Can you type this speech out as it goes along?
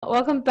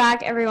Welcome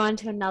back, everyone,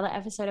 to another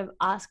episode of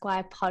Ask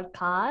Why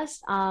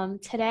podcast.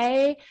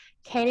 Today,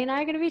 Katie and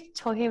I are going to be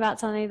talking about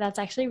something that's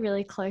actually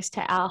really close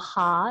to our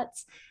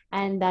hearts,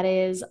 and that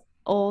is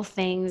all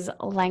things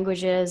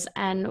languages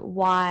and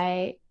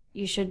why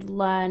you should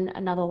learn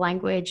another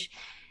language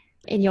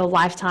in your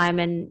lifetime,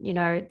 and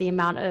the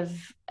amount of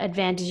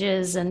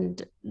advantages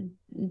and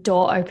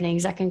door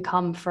openings that can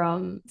come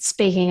from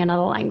speaking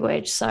another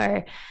language.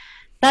 So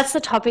that's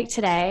the topic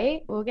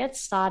today. We'll get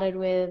started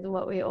with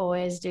what we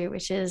always do,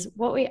 which is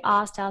what we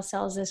asked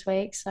ourselves this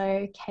week.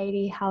 So,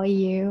 Katie, how are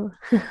you?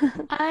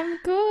 I'm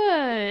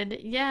good.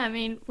 Yeah, I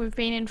mean, we've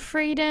been in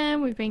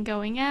freedom, we've been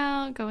going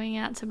out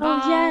to Oh,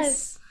 bars.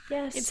 yes.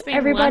 Yes. It's been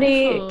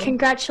Everybody, wonderful.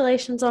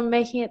 congratulations on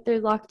making it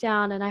through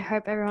lockdown. And I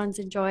hope everyone's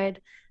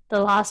enjoyed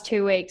the last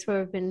 2 weeks where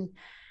we've been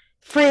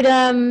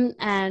freedom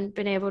and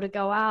been able to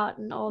go out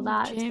and all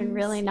that. It's been Gyms,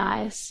 really yeah.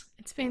 nice.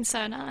 It's been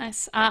so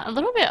nice. A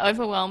little bit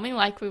overwhelming,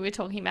 like we were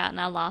talking about in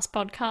our last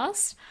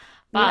podcast,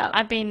 but Yeah.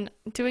 I've been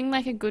doing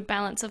like a good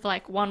balance of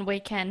like one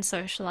weekend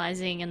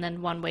socializing and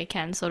then one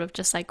weekend sort of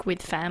just like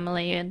with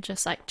family and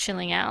just like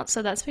chilling out.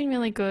 So that's been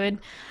really good.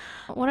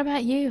 What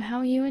about you? How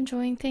are you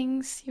enjoying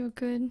things? You're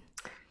good?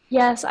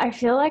 Yes, I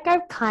feel like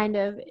I've kind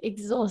of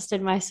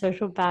exhausted my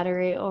social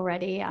battery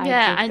already. I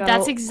Yeah, did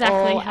that's go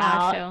exactly all how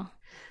I out. feel.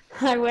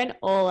 I went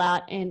all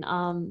out in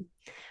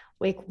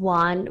week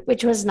one,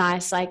 which was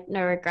nice, like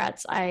no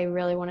regrets. I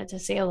really wanted to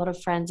see a lot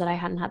of friends that I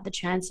hadn't had the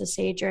chance to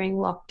see during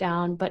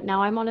lockdown. But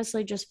now I'm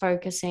honestly just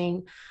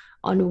focusing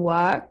on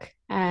work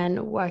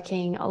and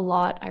working a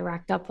lot. I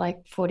racked up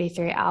like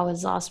 43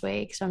 hours last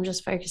week. So I'm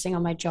just focusing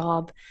on my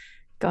job,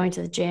 going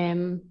to the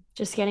gym,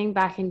 just getting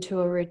back into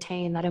a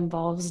routine that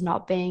involves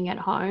not being at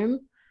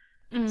home.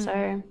 Mm.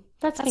 So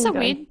that's That's been the good.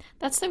 weird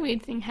that's the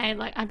weird thing, hey,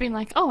 like I've been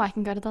like, oh, I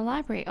can go to the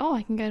library, oh,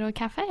 I can go to a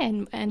cafe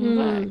and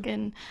work Mm,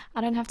 and I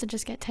don't have to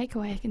just get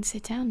takeaway, I can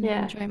sit down and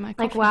yeah. enjoy my Like,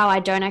 coffee. wow,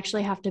 I don't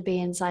actually have to be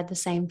inside the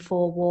same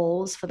four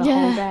walls for the whole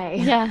Yeah, day.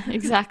 yeah,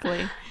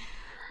 exactly.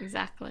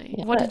 Exactly.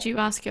 What Yeah. did you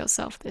ask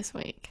yourself this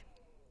week?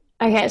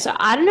 Okay, so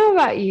I don't know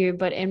about you,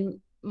 but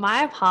in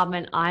my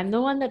apartment, I'm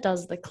the one that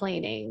does the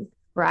cleaning,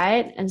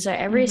 right? And so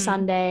every Mm-hmm.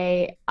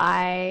 Sunday,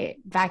 I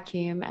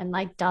vacuum and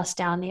like dust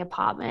down the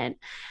apartment.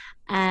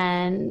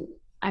 And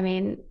I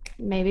mean,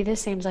 maybe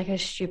this seems like a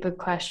stupid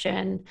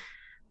question,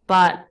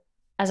 but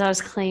as I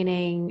was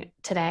cleaning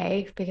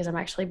today, because I'm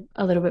actually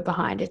a little bit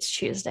behind, it's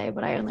Tuesday,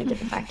 but I only did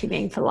the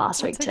vacuuming for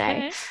last week That's today.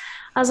 okay.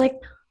 I was like,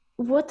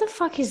 what the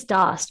fuck is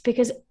dust?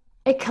 Because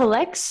it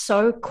collects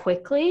so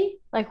quickly,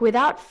 like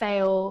without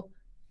fail,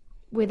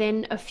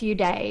 within a few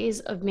days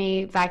of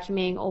me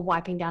vacuuming or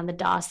wiping down the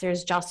dust,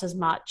 there's just as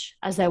much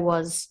as there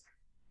was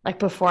like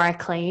before I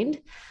cleaned.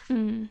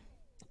 Mm.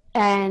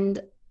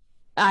 And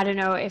I don't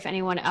know if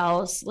anyone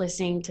else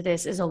listening to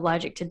this is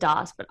allergic to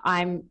dust, but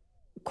I'm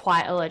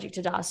quite allergic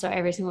to dust. So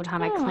every single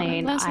time I Oh, I've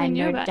clean, learned I something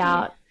new no about you.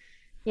 doubt,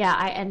 yeah,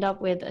 I end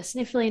up with a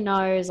sniffly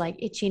nose, like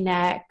itchy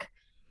neck.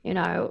 You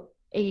know,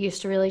 it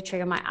used to really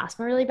trigger my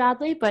asthma really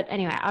badly. But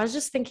anyway, I was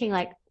just thinking,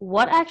 like,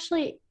 what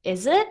actually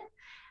is it?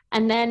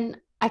 And then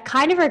I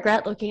kind of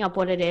regret looking up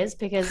what it is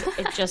because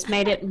it just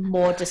made it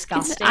more I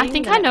disgusting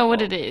think than I it. know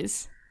what it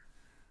is.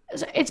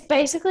 So it's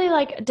basically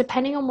like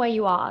depending on where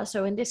you are.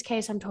 So in this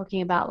case, I'm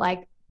talking about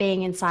like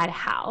being inside a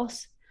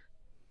house.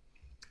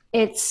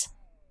 It's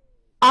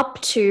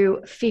up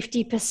to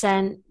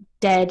 50%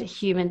 dead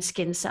human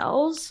skin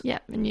cells.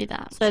 Yep, I knew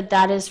that. So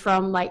that is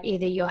from like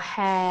either your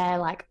hair,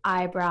 like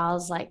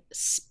eyebrows, like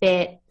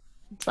spit,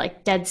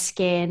 like dead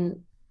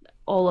skin,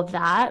 all of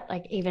that,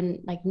 like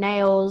even like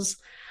nails.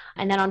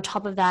 And then on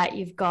top of that,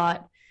 you've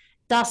got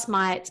dust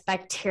mites,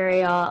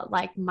 bacteria,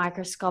 like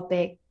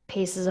microscopic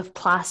pieces of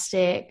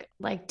plastic,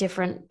 like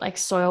different like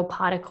soil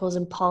particles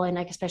and pollen,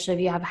 like especially if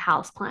you have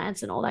house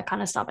plants and all that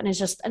kind of stuff. And it's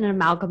just an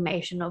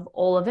amalgamation of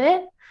all of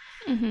it.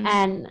 Mm-hmm.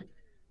 And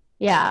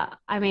yeah,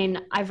 I mean,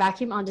 I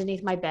vacuum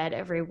underneath my bed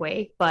every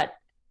week, but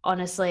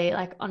honestly,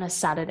 like on a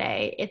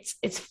Saturday,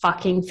 it's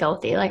fucking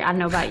filthy. Like I don't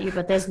know about you,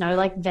 but there's no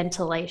like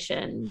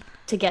ventilation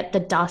to get the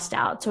dust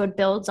out. So it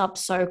builds up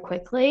so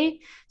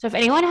quickly. So if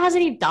anyone has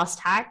any dust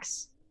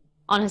hacks,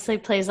 honestly,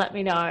 please let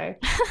me know.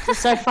 It's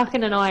so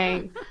fucking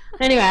annoying.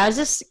 Anyway, I was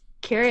just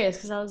curious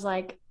because I was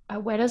like,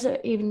 where does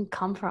it even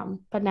come from?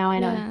 But now I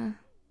know. Yeah.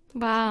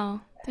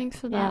 Wow. Thanks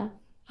for that Yeah.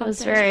 It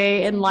was update. very That's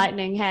amazing.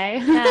 enlightening, hey?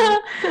 Yeah.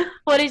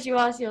 What did you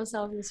ask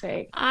yourself this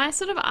week? I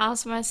sort of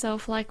ask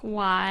myself like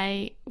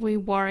why we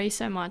worry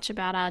so much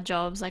about our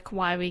jobs, like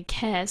why we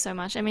care so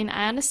much. I mean,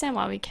 I understand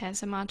why we care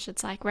so much.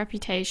 It's like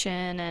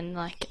reputation and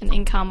like an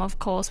income, of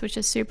course, which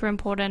is super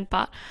important,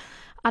 but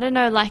I don't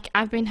know, like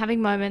I've been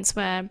having moments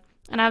where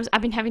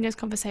I've been having this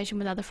conversation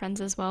with other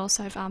friends as well.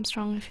 So if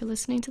Armstrong, if you're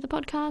listening to the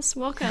podcast,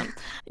 welcome.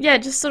 Yeah,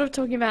 just sort of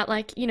talking about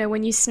like,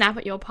 when you snap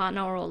at your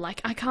partner or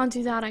like, I can't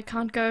do that, I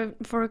can't go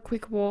for a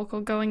quick walk or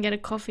go and get a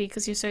coffee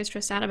because you're so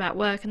stressed out about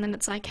work. And then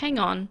it's like, hang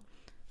on,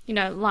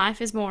 life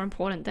is more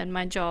important than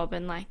my job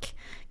and like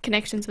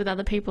connections with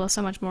other people are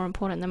so much more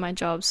important than my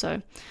job.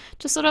 So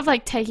just sort of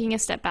like taking a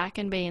step back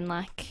and being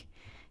like,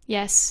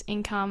 yes,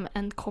 income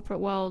and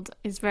corporate world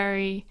is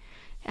very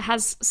it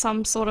has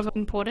some sort of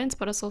importance,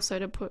 but it's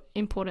also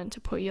important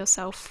to put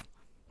yourself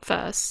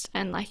first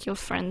and like your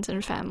friends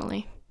and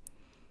family.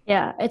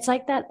 Yeah, it's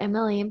like that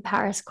Emily in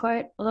Paris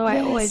quote, although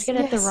I always Yes, get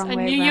it the yes. wrong I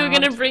way knew you were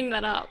going to round. bring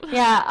that up.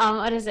 Yeah,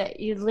 what is it?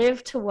 You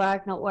live to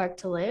work, not work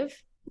to live,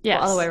 or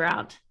other way Yes.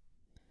 around.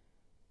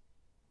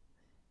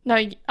 No,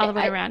 other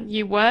way I around.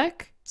 You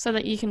work so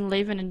that you can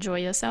live and enjoy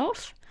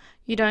yourself.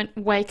 You don't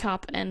wake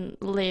up and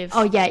Oh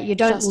live yeah, you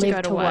don't just to go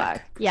live to to work.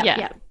 work. Yep, Yeah.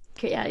 yep.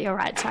 Yeah, you're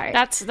right. Sorry.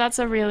 That's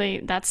a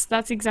really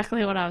that's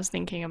exactly what I was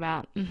thinking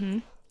about.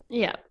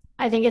 Yeah,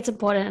 I think it's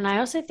important, and I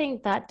also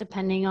think that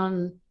depending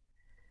on,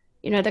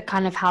 the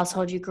kind of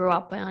household you grew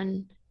up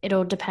in,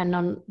 it'll depend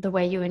on the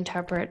way you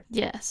interpret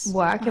Yes,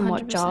 work and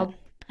what 100%. job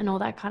and all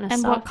that kind of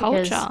And what stuff.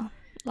 Because culture?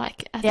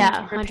 Like I think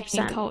yeah,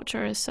 European 100%.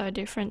 culture is so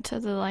different to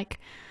the like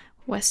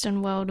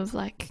Western world of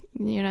like,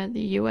 the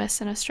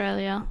US and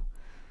Australia.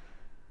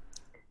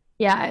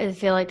 Yeah, I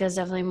feel like there's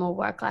definitely more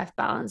work-life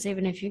balance,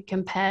 even if you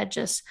compare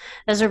just,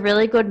 there's a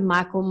really good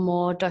Michael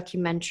Moore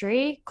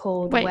documentary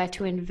called Wait, Where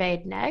to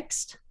Invade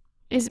Next.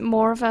 is it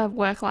more of a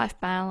work-life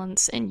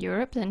balance in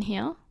Europe than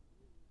here?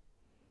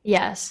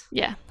 Yes.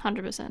 Yeah,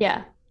 100%.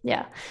 Yeah.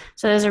 Yeah.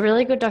 So there's a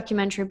really good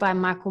documentary by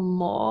Michael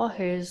Moore,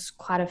 who's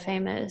quite a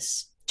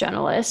famous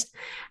journalist,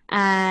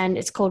 and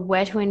it's called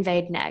Where to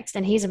Invade Next.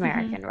 And he's hmm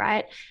American,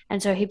 right?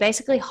 And so he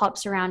basically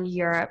hops around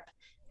Europe,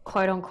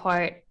 quote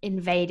unquote,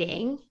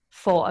 invading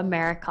for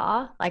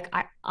America, like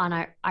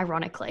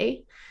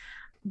ironically.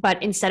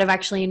 But instead of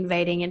actually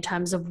invading in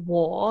terms of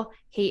war,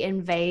 he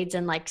invades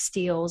and like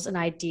steals an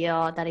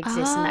idea that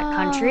exists in that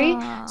country.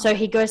 Ah, So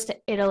he goes to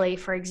Italy,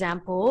 for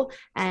example,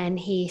 and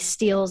he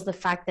steals the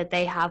fact that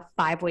they have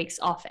 5 weeks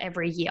off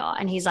every year.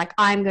 And he's like,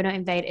 I'm going to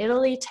invade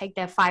Italy, take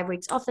their 5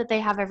 weeks off that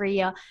they have every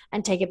year,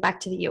 and take it back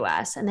to the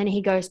US. And then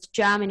he goes to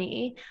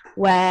Germany,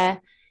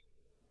 where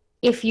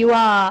if you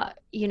are,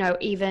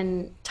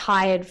 even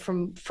tired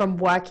from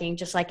working,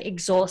 just like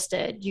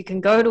exhausted, you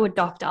can go to a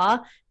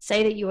doctor,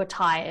 say that you are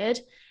tired,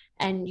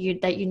 and you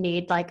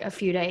need like a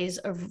few days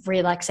of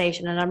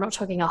relaxation. And I'm not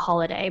talking a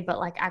holiday, but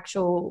like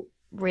actual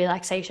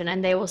relaxation,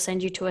 and they will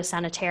send you to a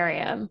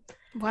sanitarium,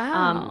 wow.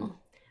 um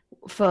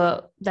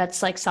for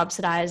that's like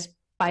subsidized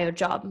by your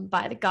job,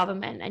 by the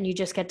government, and you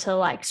just get to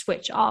like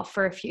switch off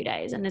for a few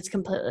days, and it's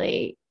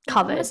completely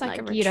Almost covered. like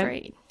a Like you don't.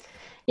 retreat.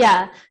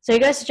 Yeah. So he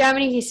goes to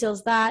Germany, he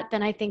steals that.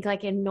 Then I think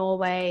like in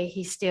Norway,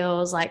 he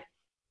steals like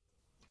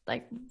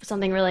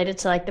something related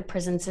to like the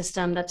prison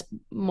system that's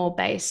more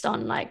based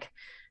on like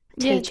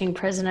Yeah, teaching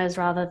prisoners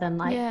rather than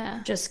like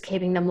yeah. just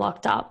keeping them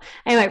locked up.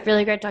 Anyway,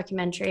 really great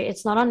documentary.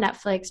 It's not on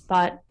Netflix,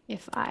 but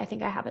if I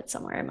think I have it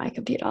somewhere in my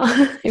computer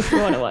if you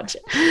want to watch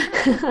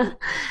it.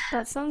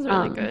 That sounds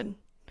really um, good.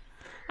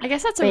 I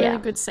guess that's a but really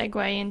yeah. good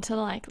segue into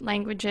like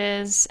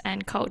languages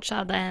and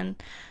culture then.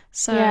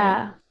 So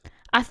Yeah.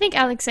 I think,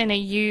 Alexander,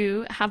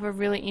 you have a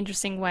really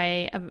interesting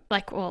way of,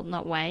 like, well,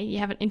 not way, you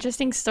have an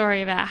interesting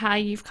story about how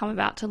you've come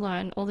about to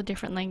learn all the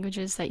different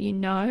languages that you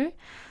know.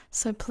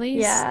 So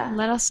please Yeah.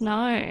 let us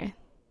know.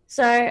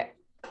 So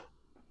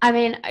I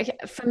mean,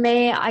 for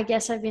me, I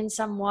guess I've been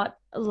somewhat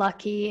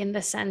lucky in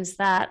the sense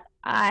that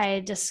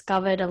I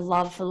discovered a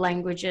love for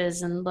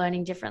languages and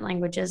learning different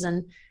languages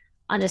and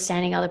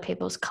understanding other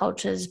people's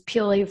cultures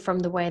purely from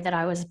the way that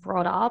I was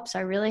brought up. So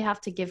I really have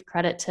to give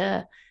credit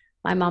to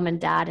my mum and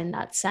dad in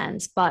that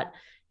sense. But,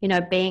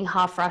 being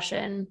half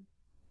Russian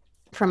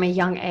from a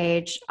young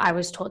age, I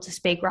was taught to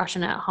speak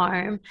Russian at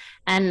home.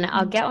 And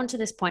I'll Mm. get onto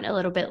this point a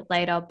little bit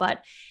later,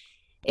 but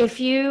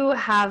if you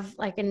have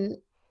like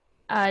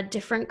a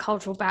different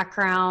cultural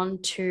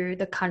background to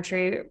the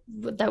country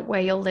that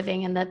where you're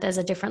living and that there's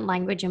a different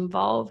language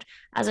involved.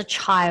 As a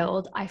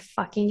child, I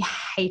fucking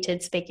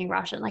hated speaking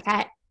Russian. Like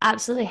I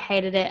absolutely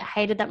hated it.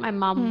 Hated that my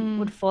mum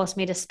would Mm. force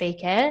me to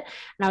speak it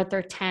and I would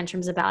throw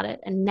tantrums about it.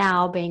 And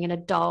now being an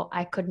adult,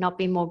 I could not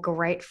be more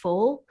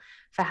grateful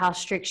for how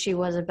strict she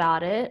was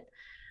about it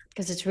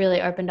because it's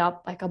really opened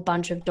up like a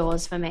bunch of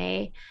doors for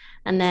me.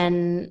 And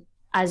then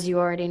as you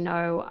already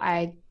know,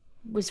 I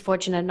was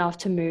fortunate enough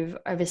to move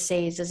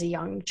overseas as a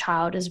young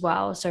child as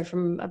well. So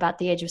from about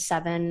the age of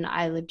 7,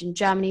 I lived in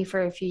Germany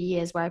for a few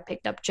years where I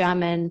picked up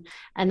German.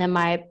 And then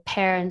my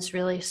parents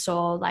really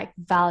saw like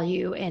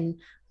value in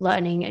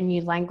learning a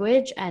new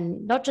language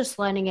and not just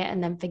learning it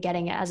and then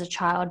forgetting it as a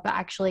child, but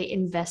actually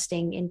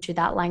investing into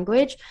that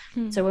language.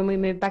 Mm. So when we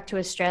moved back to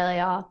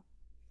Australia,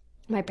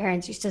 my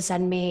parents used to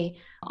send me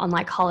on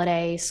like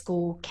holiday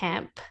school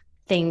camp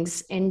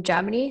things in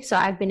Germany. So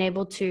I've been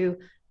able to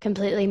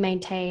completely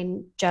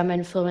maintain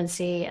German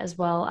fluency as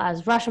well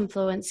as Russian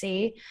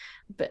fluency.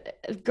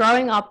 But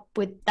growing up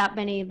with that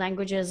many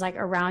languages like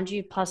around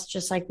you, plus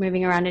just like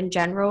moving around in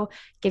general,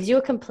 gives you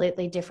a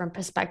completely different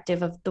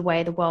perspective of the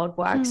way the world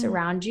works Mm.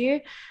 around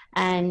you.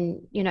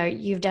 And,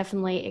 you've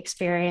definitely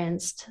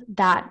experienced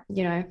that,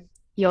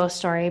 your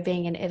story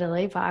being in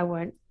Italy, but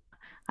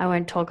I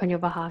won't talk on your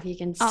behalf. You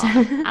can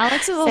Oh,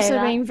 Alex is say also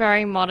that. being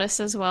very modest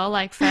as well.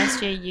 Like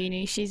first year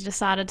uni, she's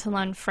decided to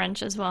learn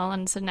French as well,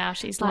 and so now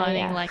she's Oh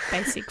learning yeah. like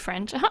basic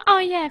French. Oh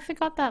yeah, I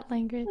forgot that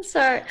language. So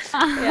yeah,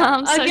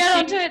 I'll So get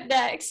onto she it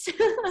next.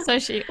 so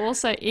she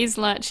also is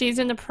she's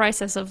in the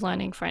process of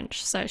learning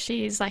French. So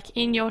she's like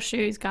in your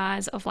shoes,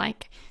 guys, of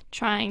like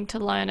trying to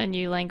learn a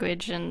new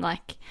language and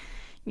like,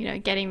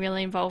 getting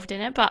really involved in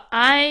it. But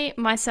I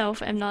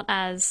myself am not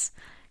as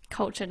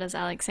cultured as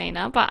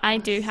Alexina, but I Oh,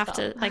 do have stop.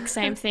 to like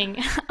same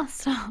thing.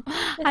 So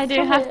I do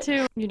Stop have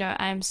it.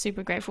 to, I'm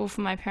super grateful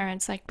for my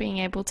parents like being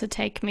able to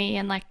take me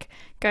and like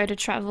go to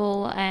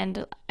travel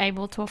and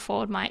able to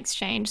afford my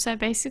exchange. So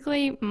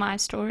basically my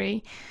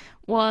story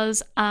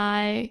was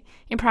I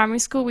in primary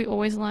school we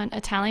always learned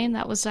Italian.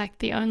 That was like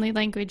the only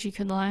language you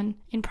could learn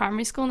in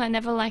primary school, and I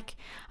never like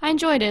I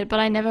enjoyed it, but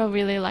I never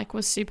really like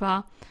was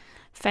super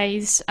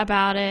phased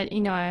about it.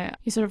 You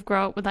sort of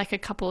grow up with like a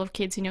couple of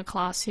kids in your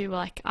class who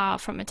like are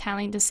from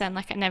Italian descent.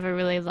 Like I never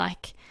really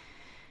like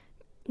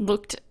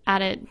looked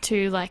at it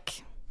too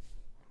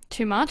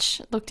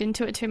much, looked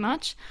into it too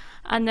much.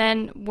 And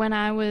then when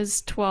I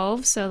was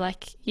 12, so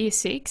like year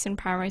 6 in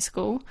primary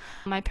school,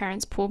 my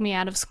parents pulled me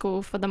out of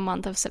school for the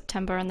month of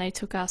September and they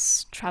took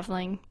us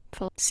traveling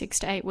for 6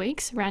 to 8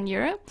 weeks around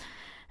Europe.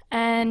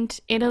 And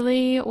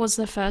Italy was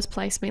the first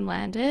place we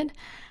landed.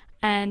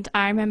 And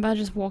I remember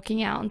just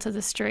walking out into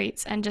the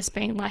streets and just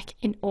being like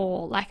in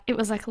awe. Like it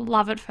was like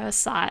love at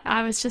first sight.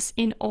 I was just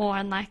in awe,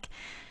 and like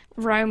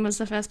Rome was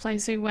the first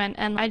place we went,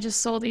 and I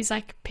just saw these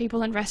like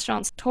people in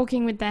restaurants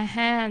talking with their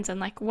hands and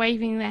like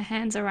waving their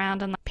hands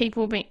around, and like,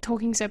 people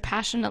talking so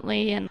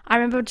passionately. And I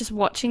remember just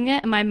watching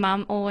it, and my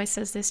mum always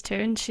says this too,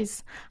 and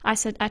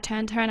I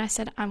turned to her and I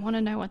said, I want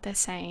to know what they're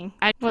saying.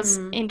 I was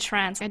in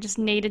trance. I just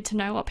needed to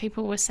know what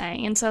people were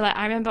saying. And so like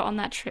I remember on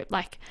that trip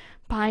like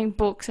buying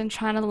books and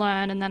trying to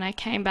learn, and then I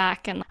came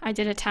back and I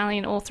did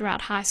Italian all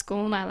throughout high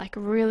school, and I like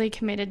really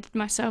committed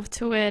myself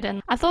to it.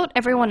 And I thought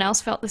everyone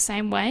else felt the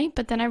same way,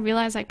 but then I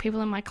realized like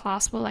people in my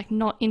class were like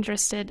not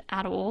interested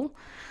at all.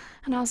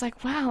 And I was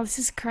like, wow, this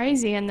is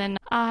crazy. And then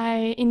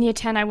in year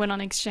 10, I went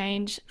on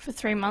exchange for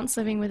 3 months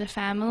living with a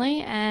family,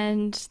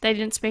 and they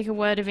didn't speak a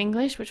word of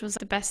English, which was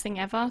the best thing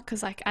ever.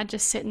 Because like I'd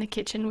just sit in the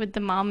kitchen with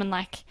the mum and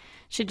like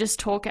she'd just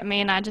talk at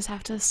me and I just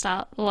have to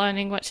start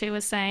learning what she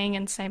was saying.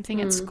 And same thing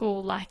at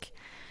school, like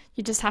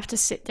you just have to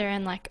sit there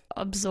and like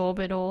absorb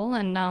it all.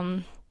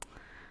 And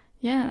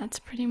yeah, that's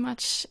pretty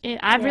much it.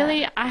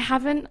 Yeah.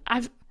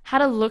 I've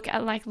had a look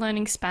at like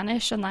learning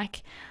Spanish, and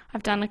like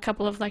I've done a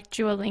couple of like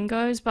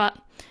Duolingos, but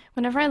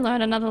whenever I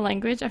learn another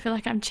language, I feel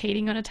like I'm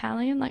cheating on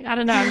Italian. Like I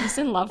don't know, I'm just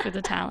in love with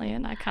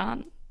Italian. I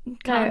can't.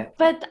 No,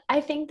 but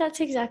I think that's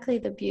exactly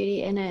the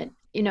beauty in it.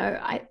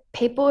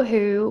 People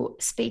who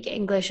speak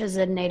English as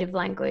a native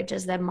language,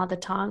 as their mother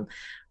tongue,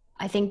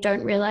 I think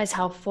don't realize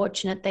how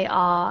fortunate they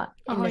are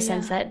in Oh the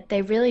sense yeah. that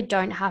they really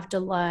don't have to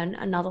learn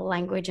another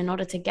language in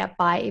order to get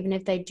by, even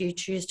if they do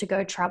choose to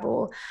go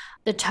travel.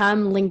 The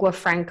term lingua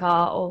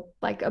franca, or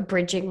like a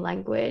bridging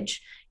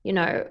language,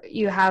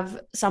 you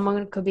have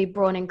someone could be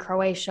born in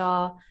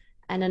Croatia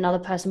and another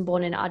person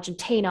born in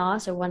Argentina.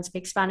 So one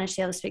speaks Spanish,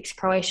 the other speaks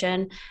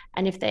Croatian.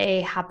 And if they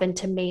happen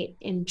to meet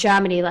in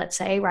Germany, let's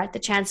say, right, the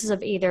chances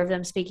of either of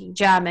them speaking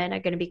German are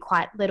going to be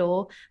quite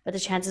little, but the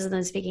chances of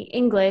them speaking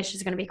English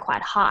is going to be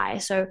quite high.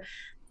 So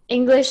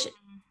English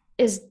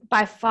is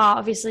by far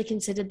obviously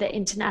considered the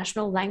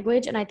international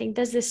language. And I think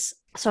there's this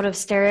sort of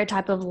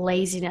stereotype of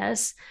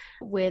laziness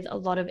with a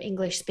lot of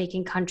English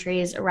speaking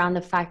countries around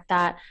the fact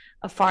that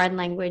a foreign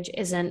language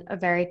isn't a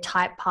very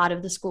tight part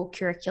of the school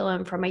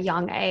curriculum from a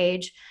young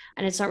age.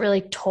 And it's not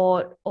really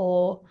taught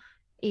or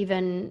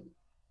even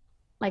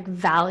like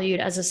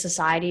valued as a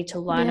society to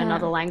learn Yeah,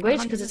 another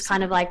language, because it's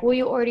kind of 100%. like, well,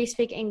 you already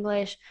speak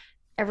English,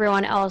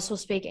 everyone else will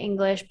speak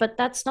English, but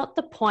that's not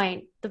the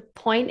point. The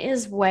point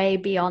is way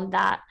beyond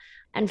that.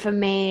 And for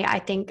me, I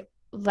think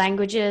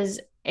languages,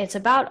 it's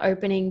about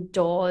opening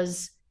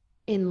doors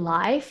in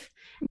life.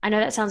 I know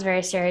that sounds very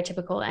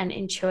stereotypical and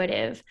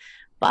intuitive,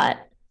 but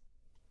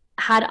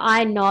had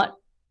I not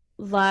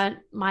learned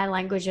my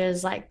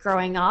languages like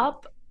growing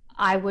up,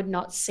 I would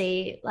not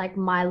see like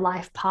my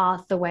life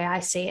path the way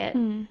I see it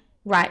Mm.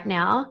 right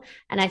now.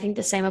 And I think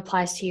the same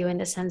applies to you in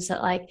the sense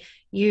that like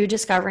you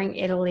discovering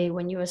Italy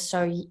when you were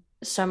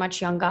so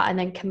much younger and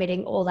then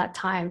committing all that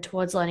time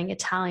towards learning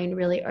Italian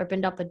really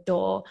opened up a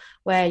door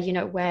where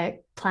we're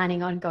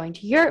planning on going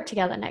to Europe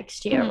together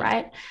next year, Mm.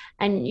 right?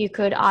 And you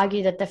could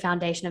argue that the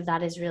foundation of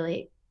that is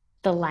really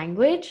the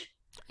language.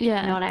 You know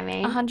Yeah, what I a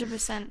mean?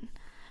 100%.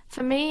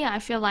 For me, I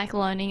feel like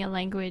learning a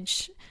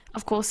language,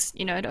 of course,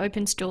 it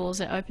opens doors,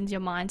 it opens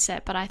your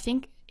mindset, but I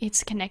think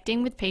it's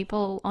connecting with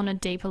people on a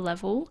deeper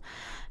level.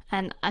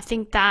 And I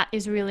think that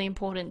is really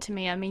important to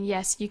me. I mean,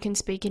 yes, you can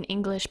speak in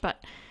English,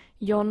 but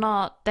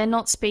they're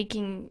not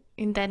speaking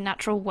in their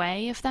natural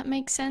way, if that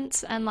makes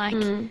sense. And like,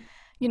 Mm,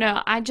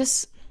 I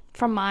just,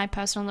 from my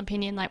personal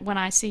opinion, like when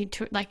I see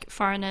like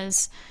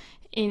foreigners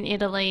in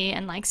Italy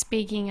and like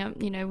speaking,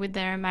 with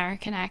their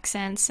American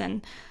accents,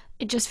 and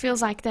it just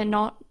feels like they're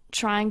not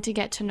trying to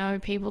get to know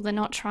people. They're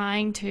not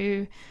trying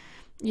to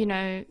you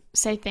know,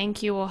 say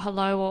thank you or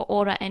hello or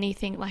order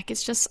anything. Like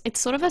it's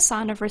sort of a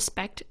sign of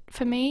respect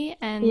for me.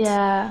 And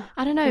Yeah,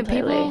 I don't know,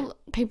 completely.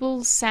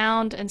 people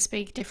sound and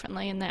speak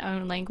differently in their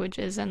own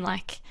languages, and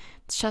like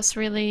it's just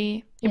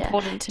really Yeah.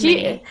 important to Do you,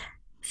 me.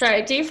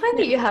 sorry, do you find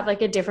that Yeah. you have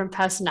like a different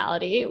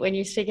personality when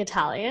you speak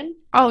Italian?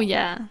 Oh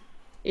yeah.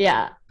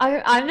 Yeah,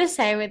 I'm the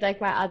same with like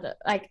my other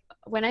like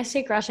when I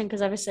speak Russian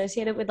because I've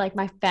associated with like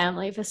my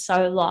family for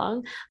so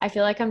long. I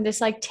feel like I'm this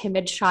like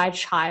timid, shy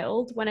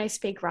child when I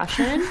speak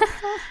Russian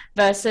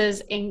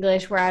versus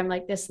English where I'm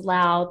like this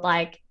loud,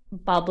 like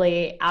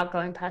bubbly,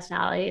 outgoing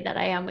personality that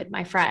I am with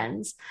my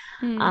friends.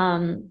 Mm.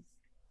 Um,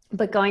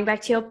 but going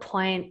back to your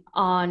point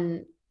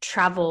on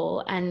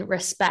travel and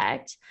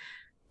respect,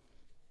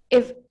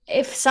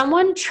 if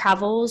someone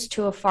travels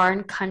to a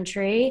foreign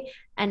country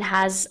and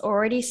has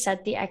already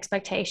set the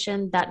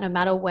expectation that no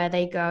matter where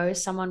they go,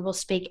 someone will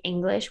speak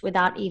English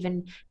without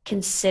even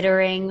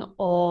considering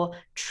or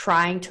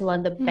trying to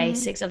learn the Mm.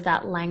 basics of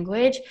that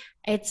language,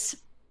 it's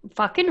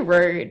fucking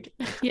rude.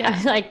 Yeah.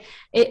 I like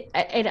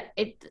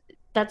it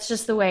that's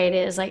just the way it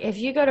is. Like if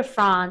you go to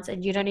France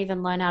and you don't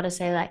even learn how to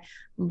say like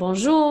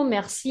bonjour,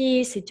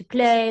 merci, s'il te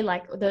plaît,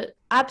 like the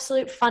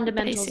absolute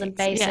fundamentals and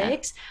Basics. Yeah.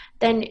 basics,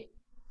 then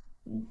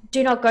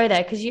do not go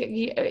there because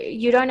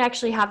you don't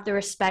actually have the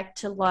respect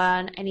to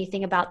learn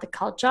anything about the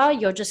culture.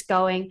 You're just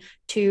going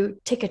to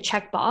tick a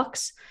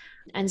checkbox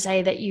and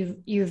say that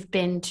you've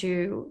been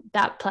to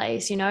that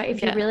place. You know,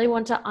 if you Yeah. really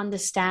want to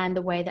understand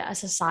the way that a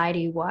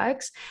society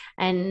works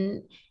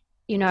and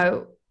you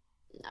know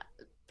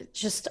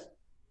just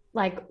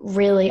like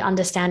really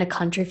understand a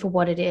country for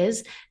what it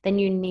is, then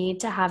you need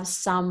to have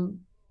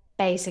some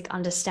basic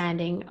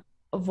understanding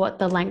of what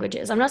the language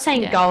is. I'm not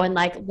saying Yeah. go and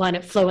like learn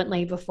it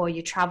fluently before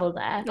you travel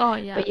there, Oh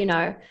yeah. but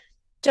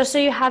just so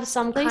you have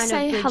some Please kind of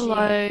say bridging,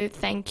 hello,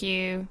 thank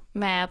you,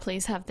 may I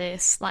please have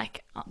this?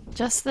 Like,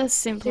 just the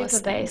super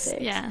simplest things.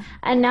 basics. Yeah.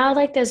 And now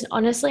like there's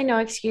honestly no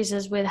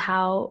excuses with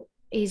how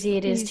easy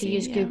it is to Easy.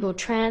 use Yeah. Google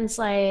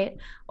Translate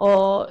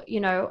or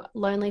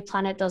Lonely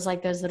Planet does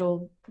like those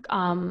little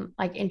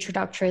like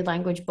introductory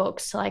language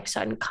books to like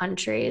certain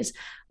countries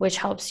which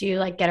helps you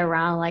like get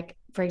around like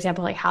for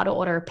example like how to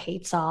order a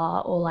pizza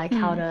or like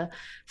how Mm. to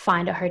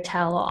find a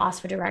hotel or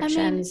ask for I mean,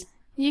 directions.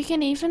 you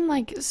can even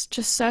like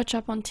just search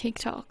up on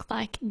TikTok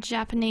like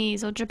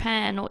Japanese or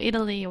Japan or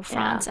Italy or Yeah.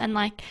 France, and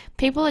like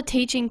people are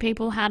teaching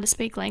people how to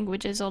speak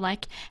languages, or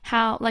like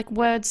how like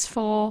words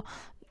for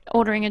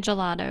ordering a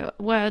gelato,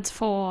 words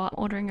for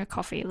ordering a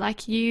coffee.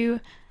 Like you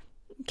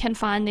can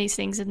find these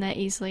things and they're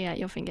easily at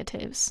your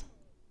fingertips.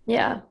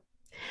 Yeah.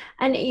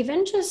 And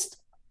even just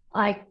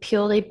like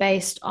purely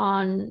based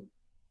on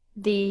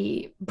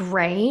the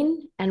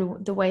brain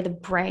and the way the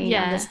brain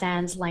Yeah,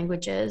 understands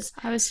languages,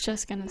 I was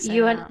just gonna say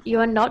you are that. you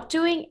are not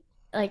doing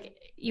like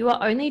you are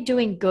only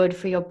doing good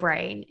for your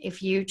brain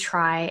if you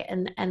try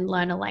and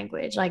learn a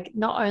language. Like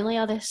not only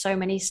are there so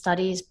many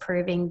studies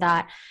proving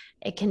that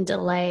it can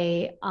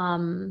delay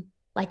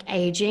like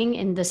aging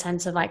in the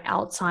sense of like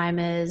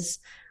Alzheimer's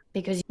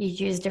because you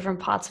use different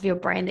parts of your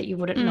brain that you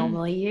wouldn't Mm.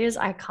 normally use.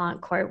 I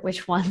can't quote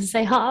which ones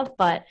they are,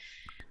 but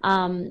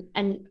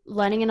and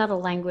learning another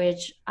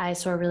language, I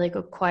saw a really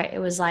good quote. It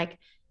was like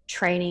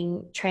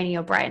training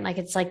your brain. Like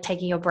it's like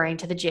taking your brain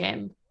to the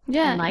gym and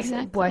Yeah, like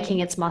working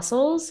exactly. its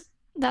muscles.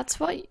 That's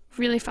what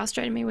really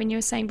frustrated me when you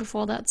were saying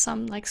before that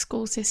some like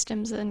school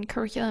systems and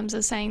curriculums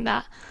are saying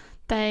that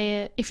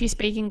if you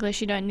speak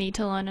English you don't need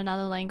to learn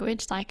another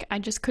language. Like I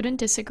just couldn't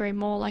disagree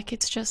more. Like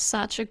it's just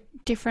such a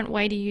different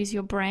way to use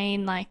your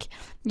brain. Like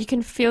you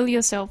can feel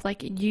yourself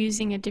like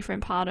using a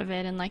different part of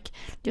it, and like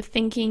you're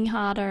thinking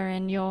harder,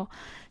 and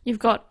you've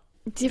got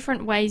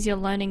different ways you're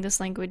learning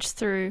this language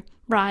through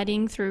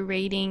writing, through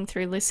reading,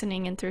 through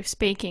listening, and through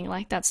speaking.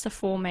 Like that's the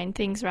four main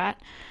things, right?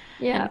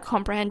 And Yeah.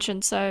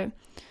 comprehension. So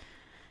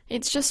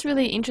it's just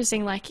really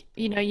interesting. Like,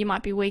 you know, you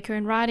might be weaker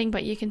in writing,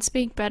 but you can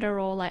speak better,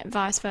 or like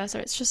vice versa.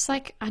 It's just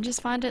like, I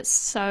just find it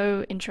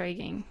so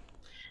intriguing.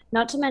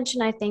 Not to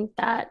mention, I think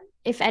that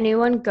if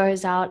anyone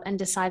goes out and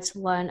decides to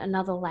learn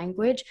another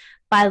language,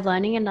 by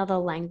learning another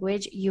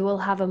language, you will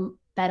have a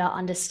better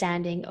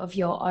understanding of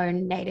your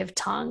own native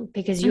tongue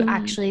because you Mm,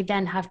 actually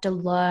then have to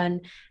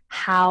learn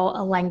how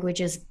a language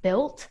is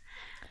built.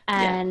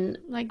 yeah. And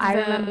Like I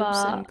verbs remember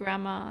and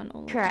grammar and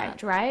all of that.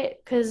 correct, right?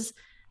 Because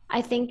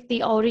I think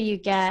the older you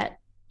get,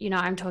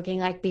 I'm talking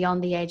like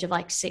beyond the age of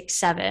like 6,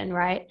 7,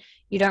 right?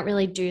 You don't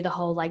really do the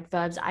whole like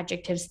verbs,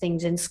 adjectives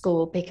things in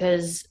school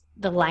because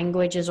the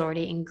language is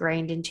already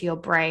ingrained into your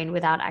brain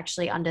without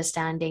actually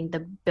understanding the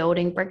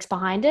building bricks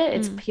behind it.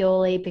 It's Mm,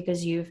 purely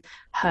because you've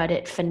heard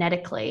it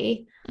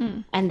phonetically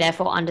mm, and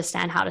therefore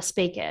understand how to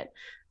speak it.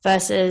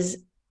 Versus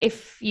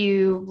if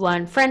you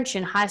learn French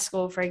in high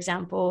school, for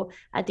example,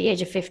 at the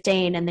age of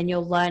 15, and then you're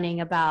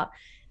learning about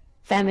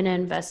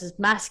feminine versus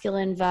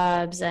masculine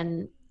verbs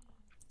and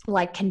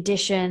like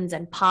conditions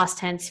and past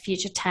tense,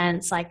 future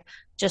tense, like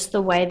just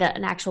the way that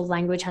an actual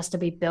language has to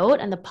be built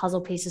and the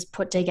puzzle pieces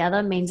put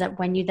together means that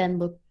when you then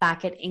look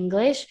back at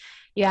English,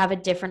 you have a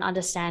different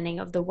understanding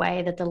of the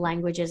way that the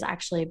language is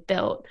actually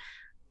built.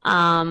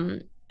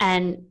 Um,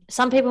 And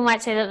some people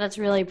might say that that's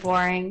really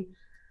boring,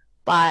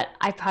 but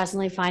I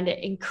personally find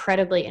it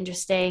incredibly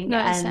interesting. No,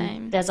 And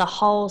same. there's a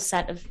whole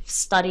set of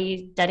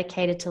study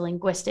dedicated to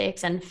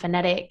linguistics and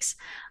phonetics.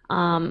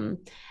 Um,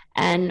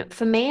 and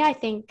for me, I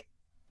think,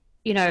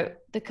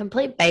 the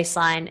complete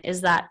baseline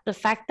is that the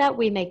fact that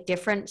we make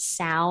different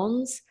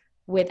sounds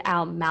with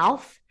our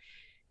mouth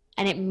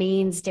and it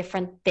means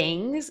different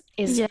things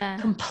is Yeah.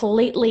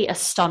 completely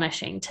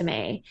astonishing to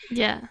me.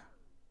 Yeah.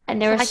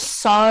 And there are Like,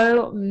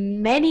 so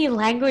many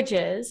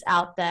languages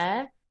out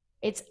there.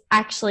 It's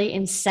actually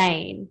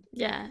insane.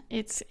 yeah,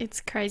 it's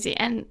crazy.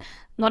 And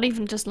not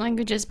even just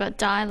languages, but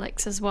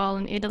dialects as well.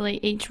 In Italy,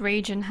 each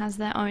region has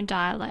their own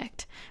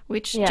dialect,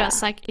 which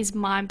just Yeah. like is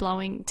mind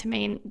blowing to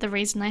me. And the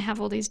reason they have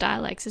all these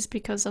dialects is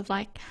because of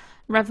like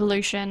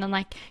revolution and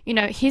like,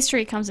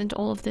 history comes into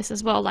all of this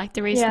as well. Like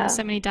the reason there's Yeah.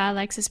 so many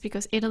dialects is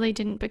because Italy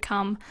didn't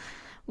become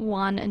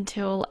one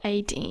until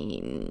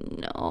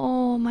 18.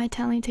 Oh, my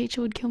Italian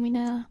teacher would kill me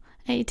now.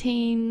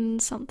 18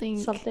 something.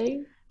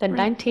 Something. The Right.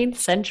 19th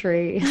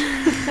century.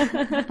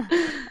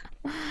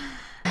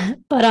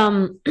 But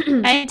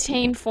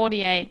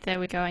 1848. There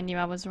we go. I knew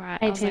I was right.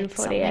 I was like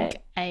something 1848.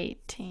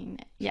 18.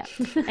 Yeah.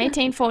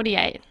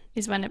 1848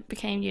 is when it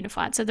became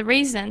unified. So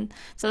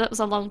that was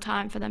a long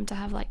time for them to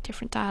have like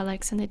different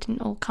dialects and they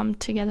didn't all come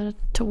together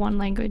to one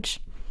language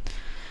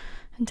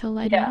until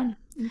later Yeah. on.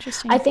 I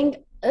Interesting. think,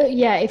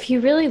 yeah, if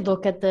you really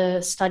look at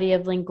the study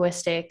of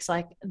linguistics,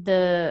 like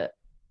the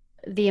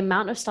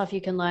amount of stuff you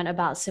can learn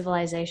about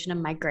civilization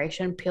and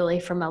migration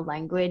purely from a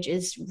language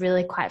is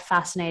really quite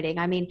fascinating.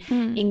 I mean,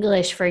 Mm.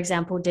 English, for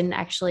example, didn't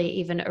actually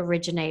even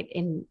originate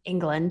in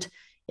England.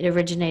 It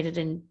originated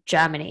in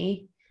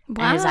Germany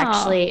and is Wow.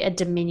 actually a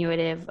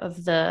diminutive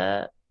of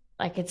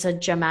like it's a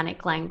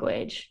Germanic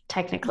language,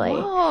 technically.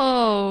 And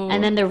Whoa.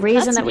 then That's new.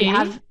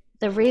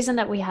 the reason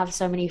that we have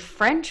so many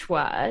French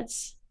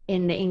words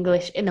in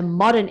the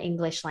modern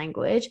English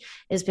language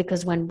is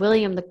because when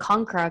William the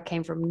Conqueror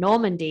came from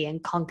Normandy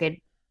and conquered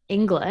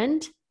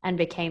England and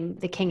became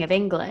the King of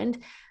England,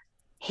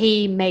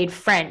 he made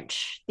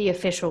French the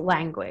official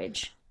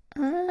language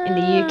in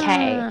the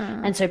UK.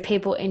 Ah. And so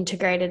people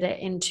integrated it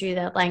into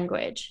the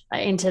language,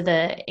 into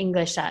the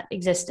English that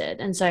existed.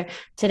 And so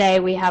today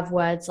we have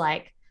words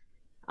like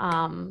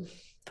um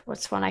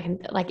what's one I can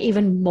like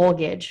even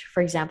mortgage,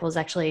 for example, is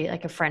actually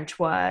like a French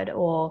word,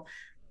 or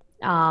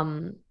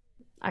um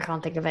I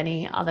can't think of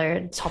any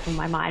other top of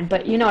my mind,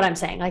 but you know what I'm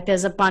saying. Like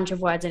there's a bunch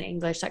of words in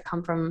English that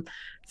come from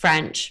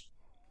French.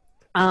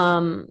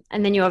 And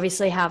then you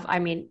obviously have, I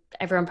mean,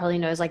 everyone probably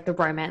knows like the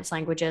Romance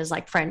languages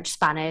like French,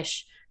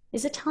 Spanish.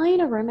 Is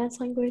Italian a Romance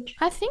language?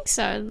 I think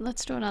so.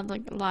 Let's do another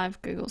like,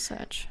 live Google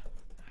search.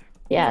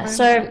 Yeah.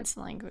 So Romance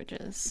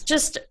languages.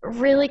 just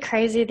really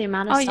crazy the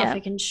amount of Oh, stuff yeah.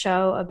 it can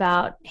show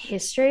about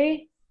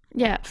history.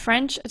 Yeah.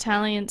 French,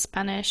 Italian,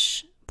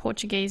 Spanish,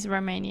 Portuguese,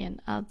 Romanian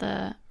are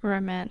the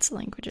Romance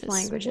languages.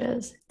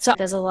 Languages. So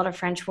there's a lot of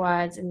French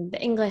words in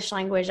the English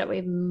language that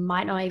we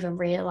might not even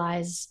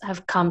realize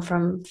have come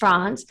from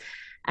France.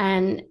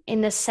 And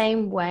in the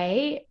same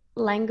way,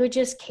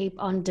 languages keep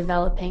on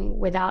developing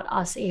without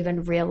us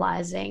even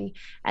realizing.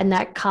 And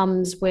that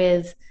comes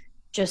with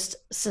just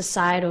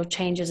societal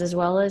changes as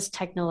well as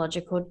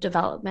technological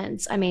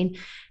developments. I mean,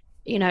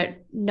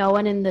 no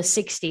one in the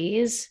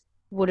 60s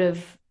would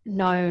have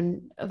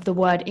known of the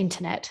word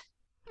internet,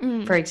 for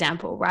Mm.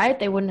 example, right?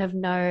 They wouldn't have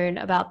known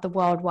about the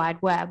World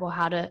Wide Web or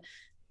how to,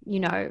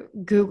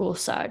 Google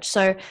search.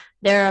 So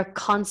there are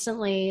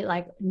constantly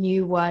like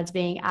new words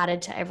being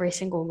added to every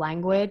single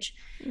language.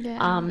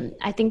 Yeah.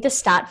 I think the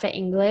stat for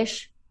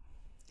English,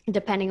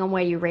 depending on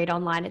where you read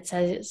online, it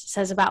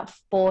says about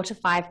 4 to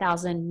 5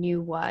 thousand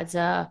new words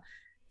are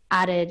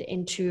added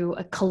into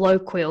a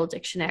colloquial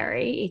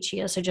dictionary each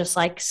year. So just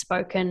like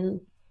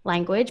spoken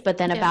language, but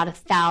then Yeah. about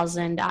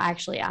 1,000 are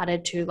actually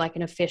added to like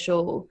an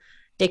official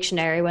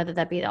dictionary, whether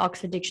that be the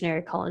Oxford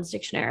Dictionary, Collins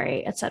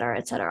Dictionary, et cetera,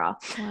 et cetera.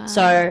 Wow.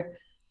 So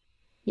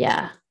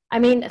yeah, I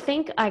mean, I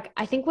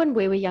think when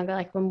we were younger,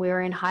 like when we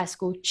were in high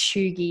school,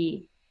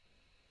 chuggy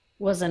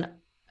wasn't,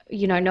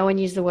 no one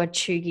used the word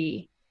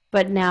chuggy,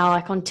 but now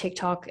like on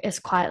TikTok, it's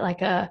quite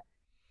like a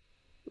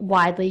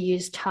widely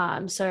used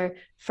term. So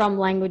from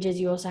languages,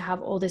 you also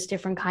have all this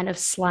different kind of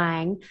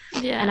slang.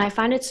 And Yeah. I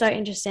find it so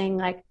interesting,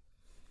 like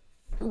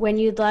when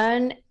you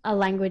learn a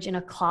language in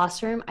a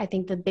classroom, I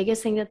think the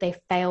biggest thing that they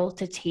fail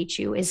to teach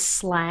you is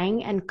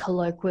slang and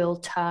colloquial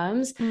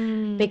terms,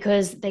 Mm.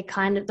 because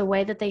the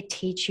way that they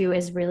teach you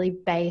is really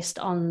based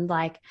on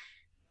like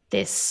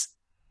this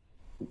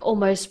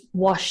almost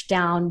washed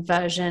down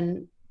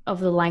version of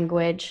the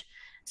language.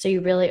 So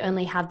you really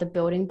only have the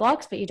building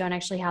blocks, but you don't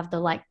actually have the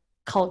like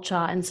culture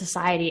and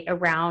society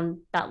around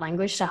that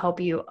language to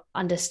help you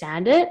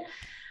understand it.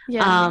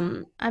 Yeah.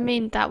 Um, I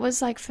mean, that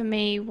was like for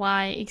me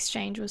why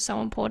exchange was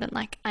so important.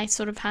 Like, I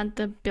sort of had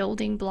the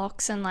building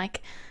blocks and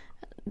like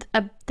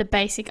the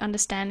basic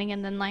understanding,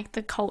 and then like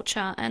the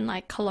culture and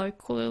like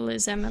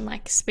colloquialism and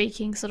like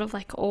speaking sort of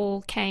like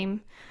all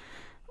came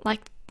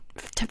like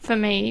for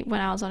me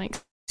when I was on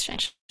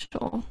exchange.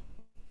 Sure.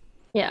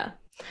 yeah.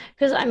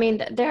 Because I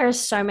mean, there are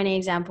so many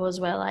examples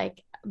where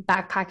like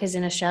backpackers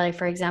in Australia,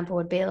 for example,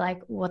 would be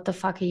like, "What the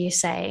fuck are you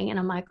saying?" And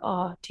I'm like,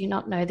 "Oh, do you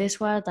not know this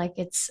word? Like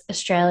it's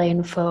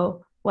Australian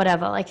for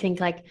whatever." Like think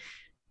like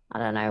I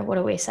don't know, what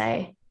do we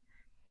say?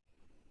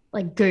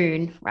 Like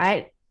goon,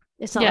 right?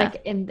 It's not Yeah.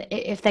 like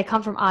if they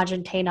come from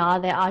Argentina,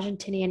 their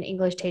Argentinian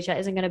English teacher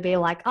isn't going to be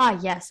like, "Ah,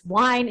 yes,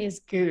 wine is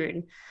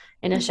goon"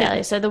 in Yeah.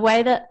 Australia. So the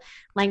way that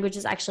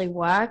languages actually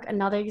work,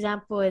 another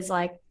example is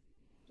like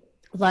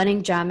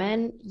learning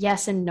German,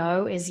 yes and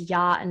no is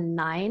ja and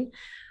nein.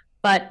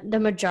 But the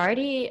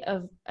majority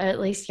of at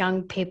least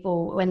young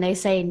people, when they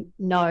say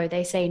no,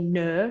 they say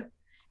no.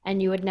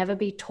 And you would never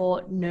be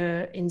taught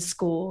no in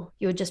school.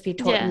 You would just be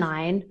taught Yeah.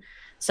 nine.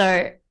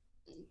 So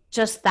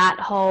just that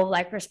whole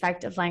like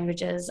respect of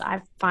languages,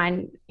 I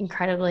find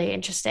incredibly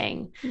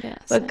interesting. Yeah,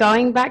 But same.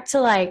 going back to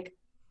like,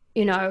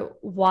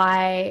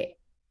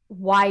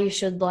 why you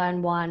should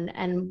learn one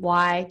and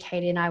why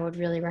Katie and I would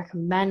really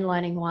recommend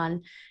learning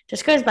one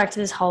just goes back to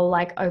this whole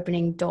like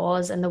opening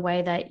doors and the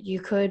way that you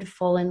could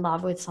fall in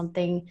love with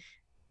something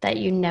that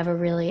you never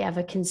really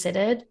ever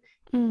considered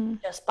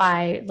Mm. just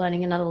by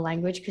learning another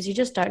language because you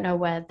just don't know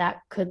where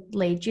that could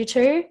lead you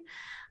to.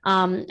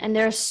 And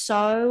there are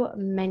so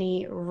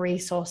many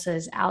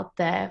resources out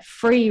there,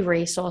 free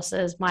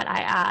resources, might I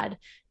add.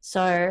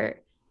 So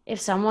if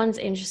someone's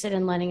interested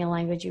in learning a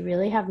language, you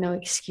really have no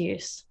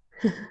excuse.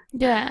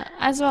 Yeah,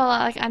 as well,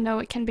 like I know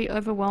it can be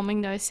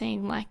overwhelming though,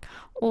 seeing like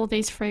all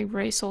these free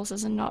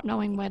resources and not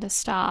knowing where to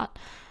start.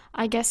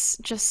 I guess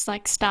just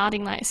like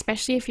starting, like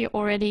especially if you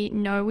already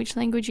know which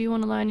language you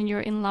want to learn and you're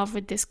in love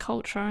with this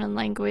culture and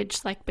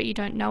language, like but you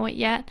don't know it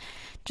yet,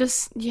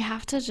 just you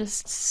have to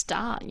just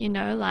start,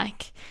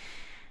 like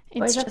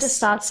Always it's have to just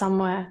start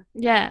somewhere.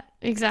 yeah,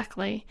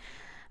 exactly.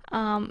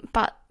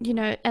 But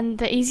and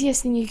the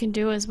easiest thing you can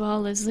do as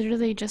well is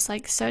literally just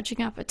like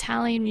searching up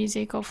Italian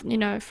music or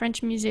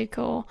French music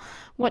or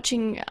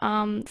watching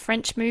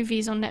French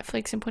movies on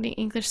Netflix and putting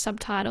English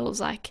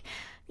subtitles. Like,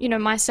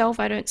 myself,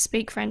 I don't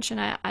speak French and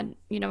I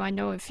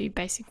know a few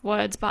basic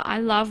words, but I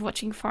love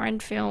watching foreign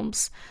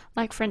films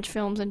like French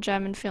films and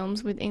German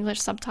films with English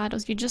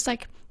subtitles. You just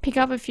like pick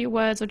up a few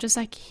words or just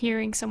like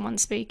hearing someone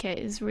speak it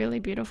is really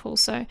beautiful.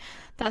 So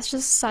that's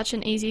just such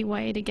an easy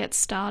way to get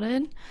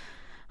started.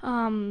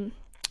 Um,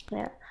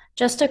 Yeah.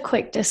 Just a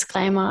quick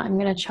disclaimer I'm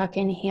going to chuck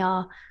in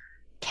here.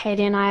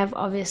 Katie and I have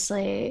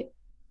obviously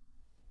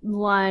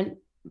learned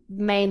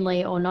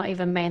mainly, or not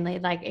even mainly,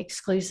 like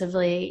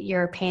exclusively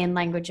European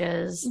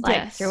languages, like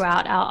yes.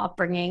 throughout our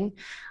upbringing.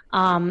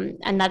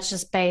 And that's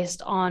just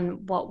based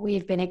on what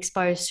we've been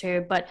exposed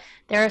to. But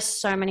there are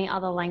so many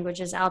other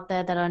languages out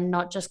there that are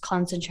not just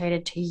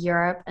concentrated to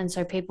Europe. And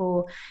so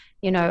people,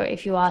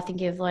 if you are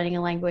thinking of learning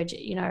a language,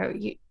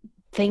 you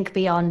think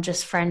beyond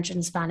just French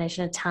and Spanish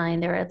and Italian.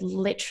 There are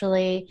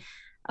literally,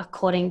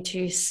 according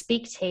to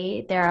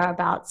SpeakT, there are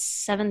about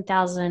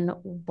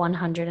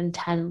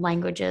 7,110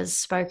 languages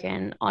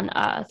spoken on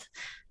Earth.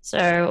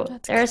 So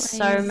That's there are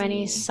so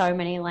many, crazy. so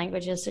many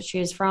languages to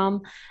choose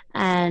from.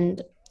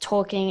 And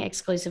talking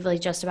exclusively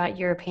just about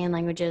European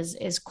languages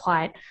is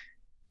quite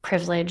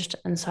privileged.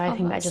 And so I Of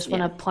think I us, just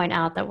want yeah. to point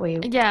out that we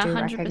Yeah, do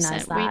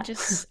recognize 100%. We that.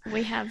 just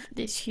we have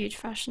this huge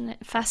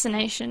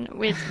fascination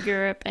with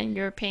Europe and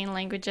European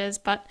languages,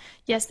 but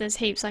yes, there's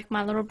heaps. Like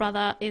my little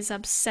brother is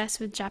obsessed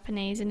with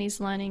Japanese and he's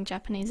learning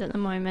Japanese at the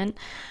moment.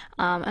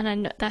 And I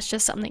know that's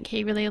just something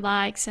he really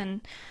likes and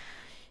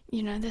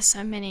there's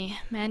so many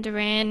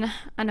Mandarin.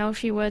 I know a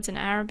few words in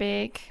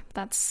Arabic.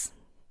 That's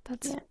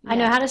Yeah. I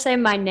know yeah. how to say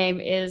my name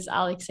is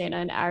Alexina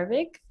in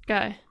Arabic.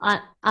 Go.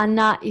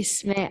 Anna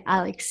isme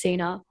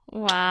Alexina.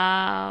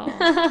 Wow.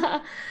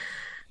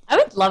 I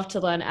would love to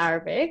learn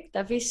Arabic.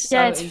 That'd be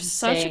Yeah, so it's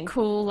such a interesting.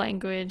 cool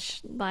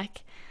language.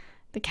 Like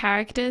the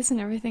characters and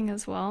everything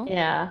as well.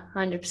 Yeah,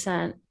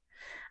 100%.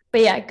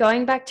 But yeah,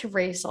 going back to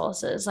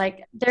resources,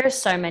 like there are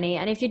so many.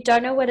 And if you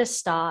don't know where to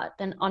start,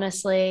 then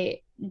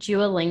honestly,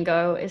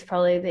 Duolingo is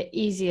probably the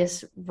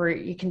easiest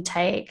route you can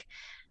take.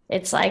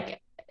 It's like,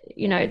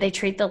 they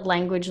treat the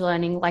language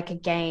learning like a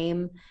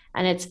game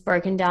and it's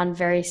broken down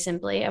very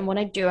simply. And what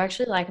I do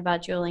actually like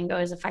about Duolingo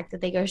is the fact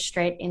that they go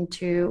straight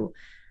into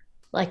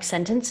like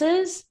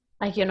sentences.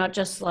 Like you're not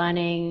just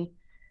learning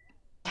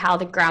how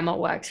the grammar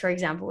works, for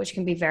example, which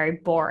can be very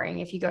boring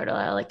if you go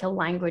to like a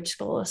language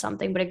school or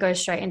something, but it goes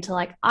straight into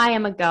like, I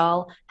am a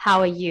girl, how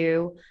are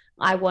you?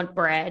 I want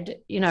bread,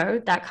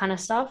 that kind of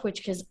stuff,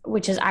 which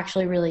is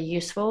actually really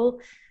useful.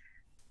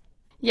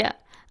 Yeah.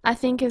 I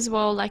think as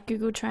well, like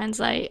Google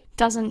Translate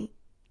doesn't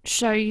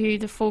show you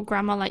the full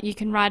grammar. Like you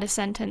can write a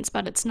sentence,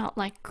 but it's not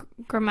like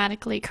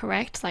grammatically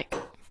correct. Like,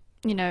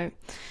 you know,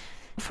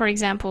 for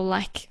example,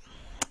 like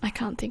I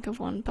can't think of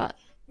one, but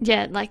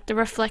yeah, like the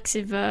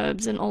reflexive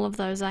verbs and all of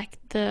those, like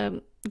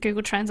the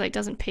Google Translate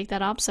doesn't pick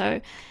that up.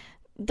 So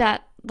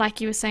that,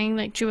 like you were saying,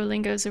 like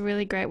Duolingo is a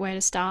really great way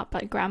to start,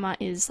 but grammar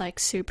is like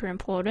super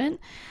important.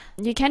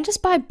 You can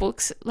just buy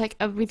books like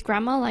with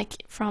grammar,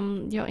 like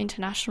from your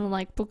international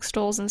like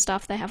bookstores and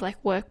stuff. They have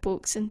like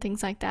workbooks and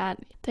things like that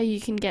that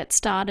you can get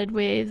started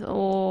with,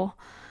 or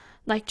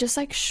like just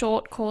like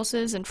short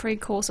courses and free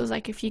courses.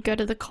 Like if you go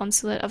to the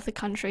consulate of the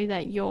country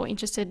that you're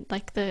interested,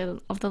 like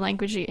the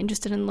language you're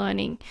interested in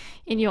learning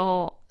in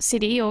your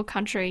city or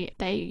country,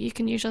 you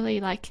can usually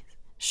like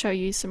show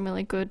you some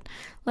really good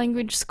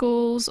language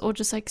schools, or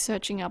just like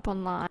searching up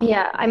online.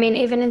 Yeah, I mean,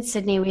 even in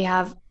Sydney, we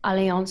have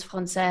Alliance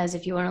Française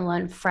if you want to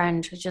learn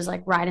French, which is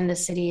like right in the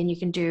city, and you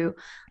can do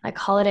like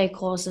holiday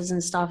courses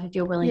and stuff if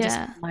you're willing to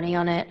Yeah. spend money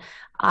on it.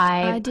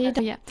 I I did,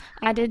 yeah.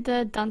 I did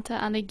the Dante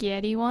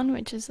Alighieri one,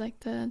 which is like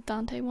the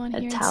Dante one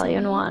here in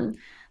Italian Sydney. one.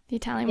 The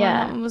Italian one,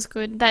 that Yeah. one was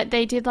good. That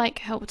they did like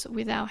helped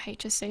with our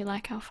HSC,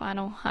 like our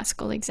final high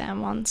school exam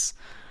ones.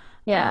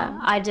 Yeah, Um,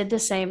 I did the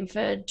same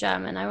for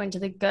German. I went to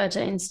the Goethe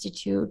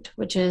Institute,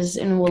 which is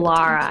in Goethe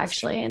Woollahra,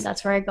 actually, and Institute.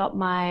 that's where I got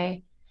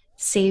my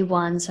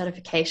C1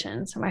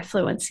 certification, so my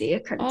fluency Oh,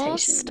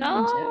 accreditation in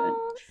German.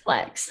 stop.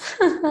 Flex.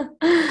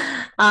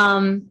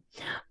 Um,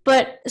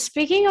 but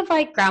speaking of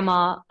like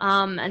grammar,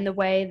 and the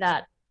way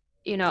that,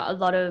 a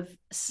lot of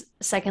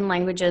second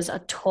languages are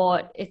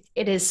taught,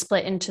 it is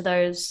split into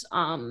those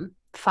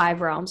five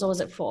realms, or was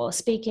it four?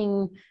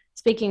 Speaking,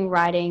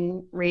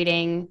 writing,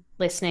 reading,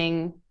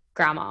 listening,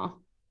 grammar.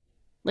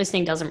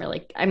 Listening doesn't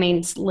really, I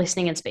mean,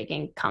 listening and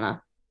speaking kind of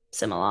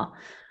similar,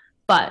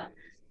 but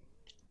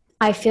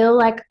I feel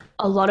like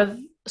a lot of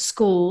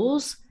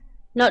schools,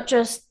 not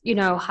just,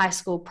 high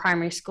school,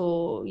 primary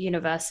school,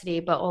 university,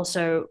 but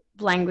also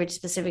language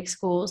specific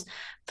schools,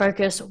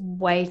 focus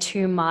way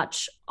too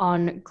much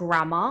on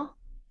grammar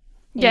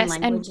in Yes,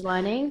 language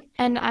learning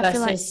and I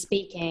feel like, versus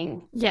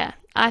speaking. yeah,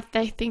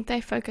 they think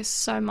they focus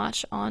so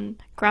much on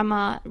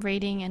grammar,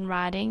 reading, and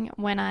writing,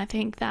 when I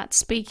think that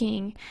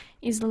speaking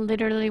is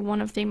literally one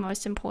of the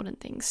most important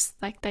things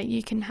like that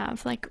you can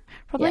have. Like Yeah.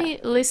 probably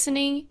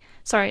listening,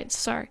 sorry,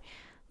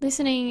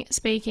 listening,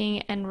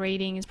 speaking, and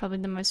reading is probably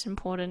the most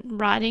important.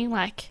 Writing,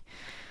 like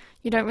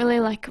you don't really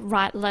like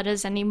write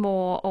letters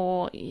anymore,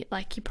 or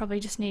like you probably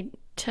just need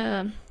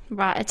to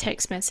write a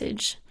text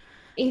message.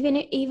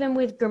 Even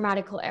with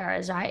grammatical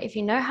errors, right? If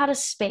you know how to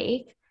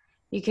speak,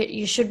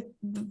 you should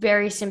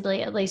very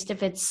simply, at least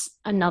if it's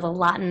another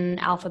Latin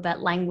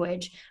alphabet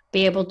language,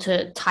 be able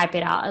to type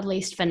it out at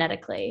least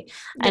phonetically.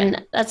 Yeah.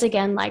 And that's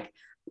again like,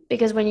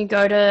 because when you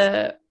go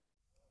to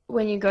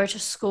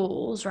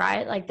schools,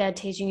 right, like they're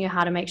teaching you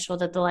how to make sure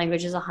that the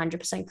language is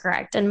 100%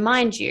 correct. And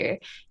mind you,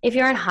 if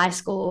you're in high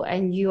school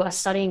and you are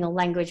studying a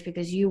language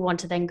because you want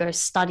to then go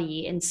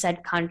study in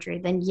said country,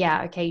 then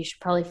yeah, okay, you should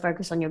probably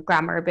focus on your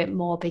grammar a bit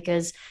more,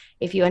 because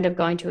if you end up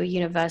going to a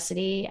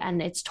university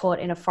and it's taught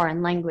in a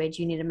foreign language,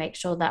 you need to make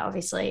sure that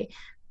obviously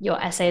your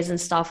essays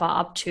and stuff are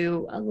up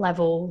to a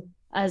level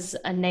as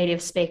a native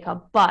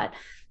speaker. But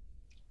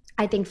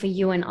I think for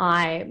you and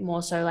I,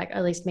 more so, like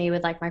at least me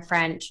with like my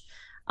French,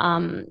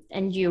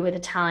 and you with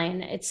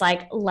Italian, it's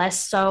like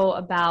less so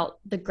about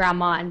the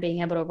grammar and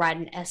being able to write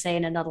an essay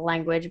in another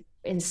language,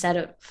 instead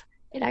of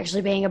it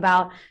actually being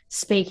about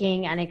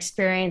speaking and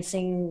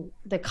experiencing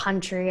the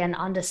country and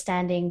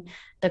understanding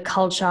the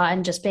culture,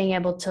 and just being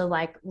able to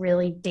like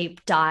really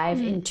deep dive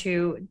Mm,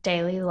 into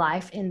daily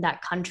life in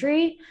that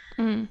country.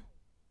 mm.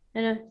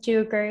 Do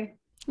you agree?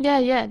 Yeah,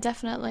 yeah,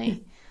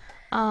 definitely.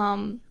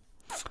 Um,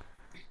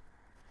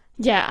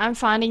 yeah, I'm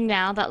finding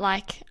now that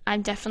like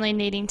I'm definitely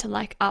needing to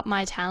like up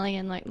my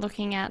Italian, like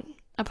looking at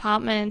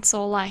apartments,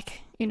 or like,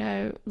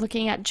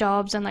 looking at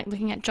jobs and like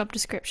looking at job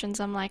descriptions.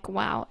 I'm like,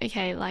 wow,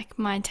 okay, like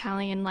my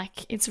Italian,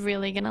 like it's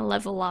really gonna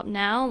level up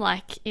now.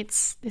 Like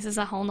this is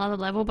a whole nother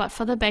level. But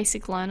for the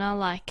basic learner,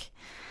 like,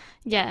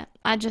 yeah,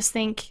 I just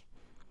think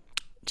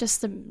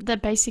just the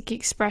basic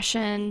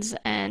expressions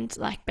and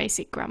like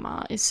basic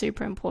grammar is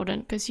super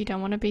important, because you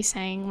don't want to be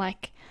saying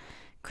like,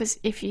 because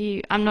if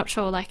you, I'm not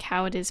sure like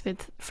how it is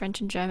with French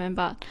and German,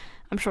 but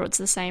I'm sure it's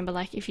the same. But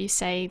like if you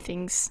say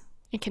things,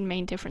 it can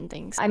mean different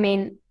things. I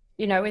mean,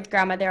 with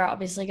grammar, there are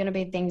obviously going to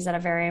be things that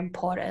are very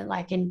important.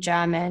 Like in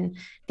German,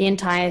 the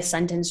entire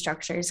sentence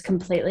structure is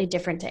completely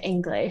different to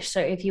English.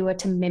 So if you were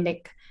to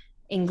mimic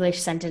English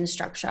sentence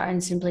structure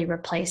and simply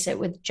replace it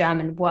with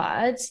German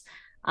words,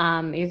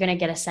 you're going to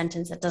get a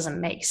sentence that doesn't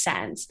make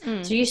sense.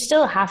 Mm. So you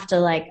still have to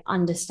like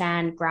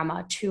understand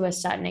grammar to a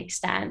certain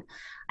extent.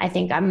 I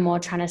think I'm more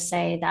trying to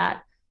say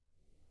that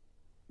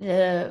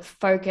the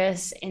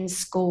focus in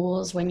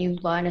schools when you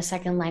learn a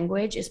second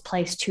language is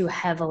placed too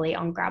heavily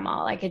on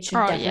grammar. Like it should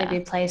Oh definitely yeah.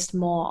 be placed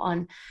more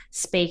on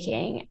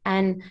speaking.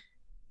 And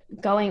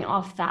going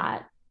off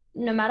that,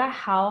 no matter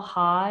how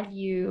hard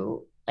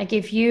like,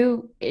 if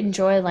you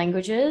enjoy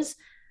languages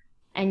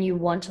and you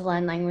want to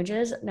learn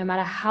languages, no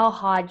matter how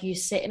hard you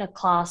sit in a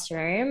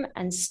classroom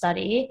and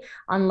study,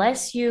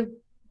 unless you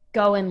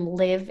go and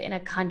live in a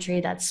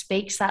country that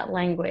speaks that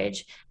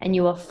language and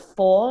you are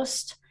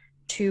forced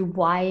to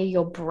wire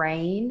your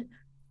brain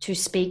to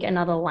speak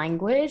another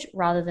language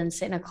rather than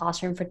sit in a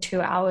classroom for 2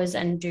 hours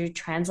and do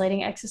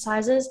translating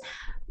exercises,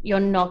 you're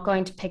not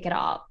going to pick it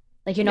up.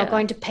 Like you're not Yeah.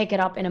 going to pick it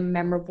up in a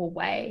memorable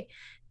way.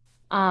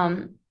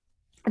 Um,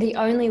 the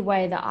only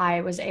way that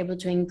I was able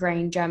to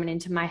ingrain German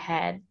into my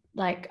head,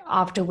 like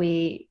after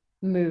we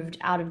moved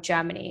out of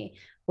Germany,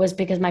 was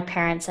because my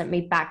parents sent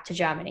me back to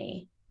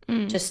Germany.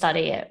 Mm. to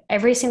study it.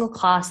 Every single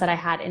class that I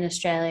had in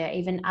Australia,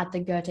 even at the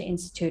Goethe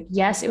Institute,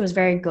 yes, it was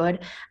very good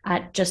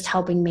at just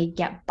helping me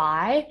get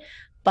by,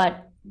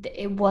 but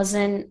it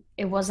wasn't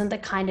the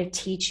kind of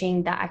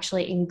teaching that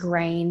actually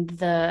ingrained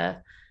the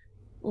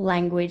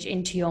language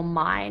into your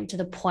mind to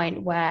the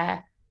point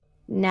where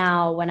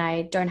now when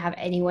I don't have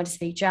anyone to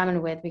speak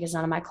German with because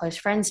none of my close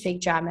friends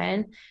speak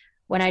German,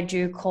 when I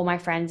do call my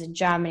friends in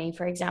Germany,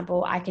 for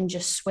example, I can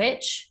just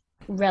switch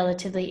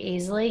relatively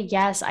easily.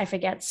 Yes, I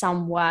forget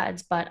some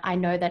words, but I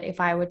know that if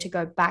I were to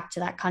go back to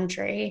that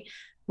country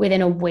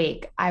within a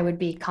week, I would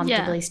be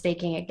Yeah. comfortably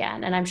speaking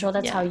again. And I'm sure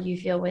that's how Yeah. you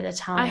feel with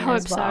I Italian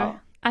hope as so.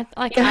 well.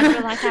 I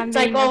feel like I'm It's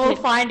like, being a well, we'll bit.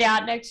 find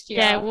out next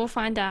Yeah, year. we'll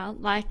find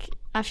out. Like,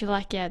 I feel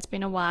like, yeah, it's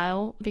been a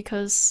while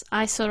because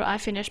I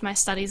finished my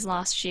studies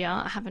last year.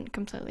 I haven't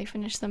completely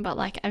finished them, but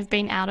like I've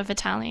been out of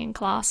Italian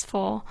class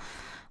for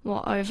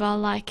what, over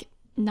like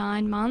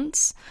 9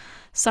 months.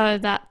 So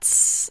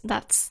that's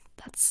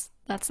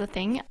the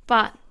thing.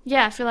 But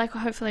yeah, I feel like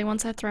hopefully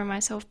once I throw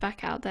myself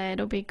back out there,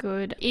 it'll be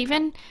good.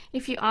 Even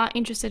if you are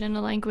interested in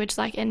a language,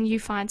 like, and you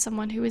find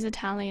someone who is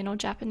Italian or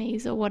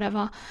Japanese or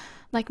whatever,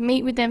 like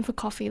meet with them for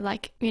coffee,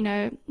 like,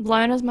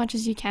 learn as much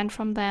as you can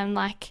from them,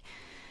 like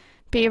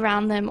be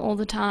around them all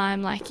the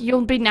time. Like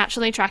you'll be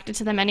naturally attracted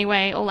to them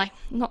anyway, or like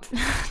not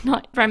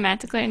not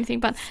romantically or anything,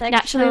 but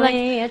naturally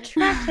Sexually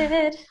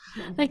attracted.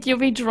 like you'll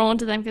be drawn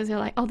to them because you're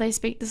like, oh, they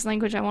speak this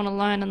language I want to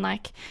learn, and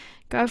like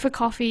go for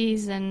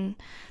coffees and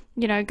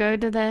go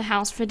to their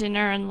house for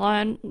dinner and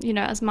learn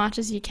as much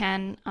as you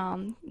can.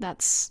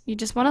 That's you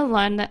just want to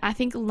learn that. I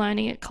think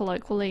learning it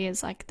colloquially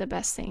is like the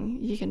best thing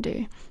you can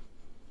do.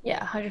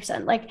 Yeah,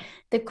 100%. Like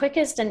the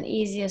quickest and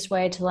easiest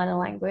way to learn a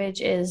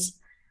language is,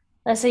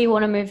 let's say you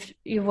want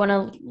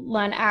to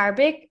learn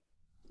Arabic,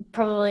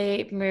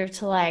 probably move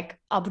to like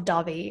Abu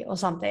Dhabi or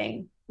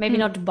something. Maybe Mm,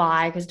 not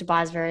Dubai because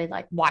Dubai is very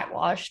like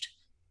whitewashed,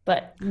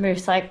 but move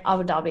to like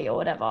Abu Dhabi or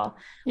whatever.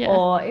 yeah.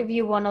 Or if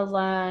you want to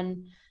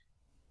learn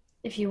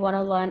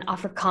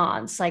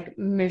Afrikaans, like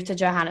move to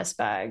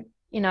Johannesburg.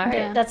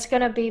 Yeah, That's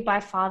going to be by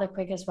far the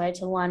quickest way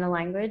to learn a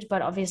language,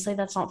 but obviously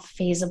that's not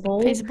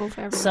feasible. feasible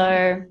for everyone.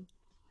 So,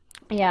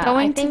 yeah, I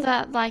Going to think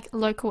that like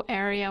local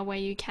area where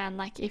you can,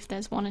 like if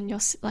there's one in your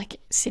like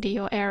city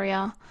or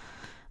area,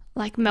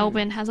 like mm,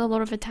 Melbourne has a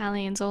lot of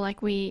Italians, or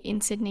like we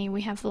in Sydney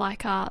we have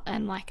Leichhardt,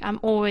 and like I'm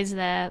always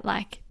there,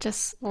 like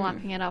just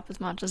lapping mm, it up as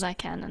much as I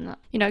can,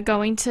 and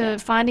going to yeah.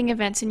 finding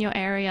events in your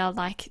area,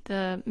 like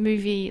the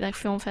movie, like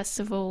film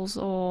festivals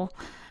or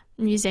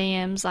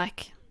museums,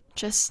 like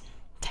just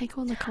take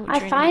all the I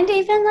culture in. find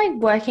even like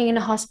working in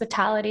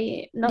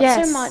hospitality, not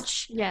so Yes,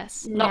 much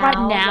yes, not right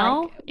now,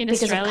 now like in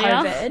because of Australia.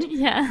 COVID.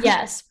 Yeah.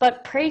 Yes,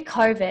 but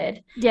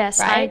pre-COVID,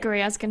 Yes, I right?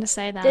 agree. I was going to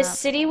say This that.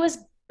 city was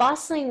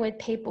bustling with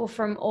people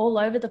from all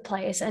over the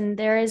place. And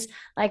there is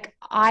like,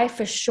 I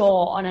for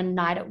sure on a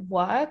night at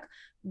work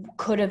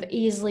could have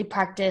easily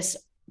practiced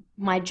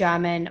my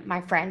German,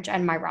 my French,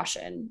 and my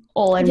Russian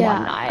all in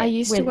one Yeah, I night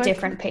used to with work.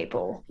 different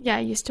people. Yeah,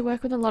 I used to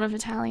work with a lot of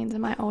Italians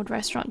in my old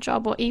restaurant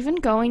job, or even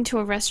going to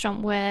a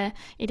restaurant where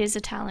it is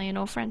Italian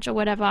or French or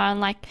whatever,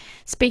 and like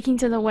speaking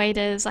to the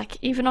waiters, like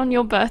even on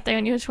your birthday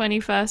on your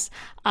 21st.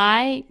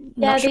 I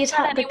Yeah, not sure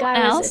about The anyone guy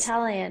was else,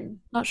 Italian.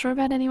 not sure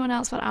about anyone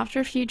else, but after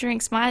a few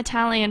drinks, my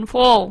Italian,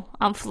 whoa,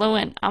 I'm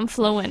fluent. I'm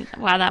fluent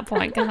by that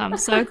point because I'm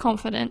so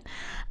confident.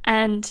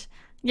 And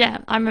yeah,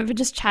 I remember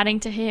just chatting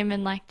to him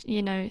and like,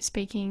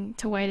 speaking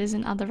to waiters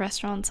in other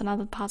restaurants and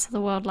other parts of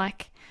the world.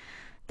 Like,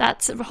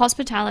 that's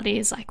hospitality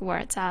is like where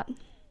it's at.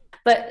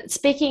 But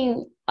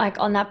speaking like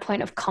on that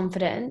point of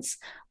confidence,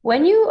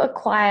 when you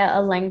acquire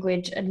a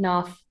language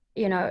enough,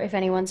 if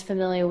anyone's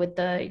familiar with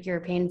the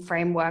European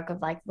framework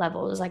of like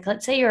levels, like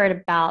let's say you're at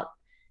about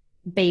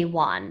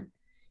B1.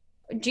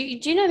 Do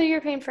you know the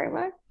European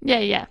framework? Yeah,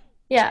 yeah.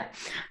 Yeah.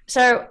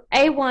 So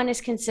A1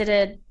 is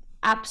considered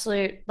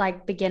absolute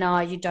like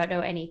beginner, you don't know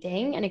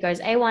anything. And it goes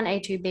A1,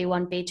 A2,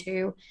 B1,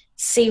 B2,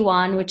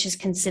 C1, which is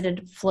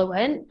considered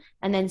fluent.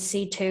 And then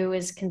C2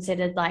 is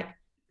considered like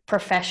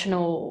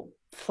professional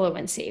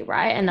fluency,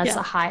 right? And that's Yeah.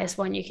 the highest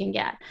one you can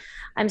get.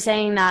 I'm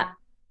saying that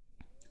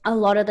a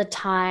lot of the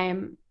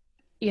time,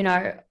 you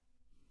know,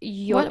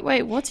 you're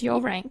What's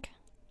your rank?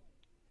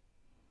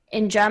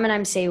 in German,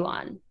 I'm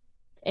C1.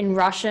 In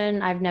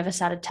Russian, I've never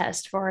sat a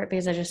test for it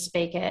because I just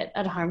speak it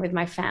at home with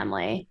my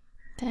family.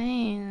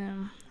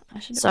 Damn. I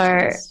should have a So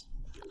test.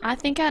 I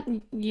think at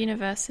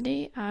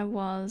university I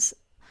was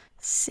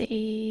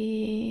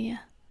C,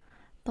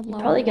 the you lower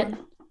probably get,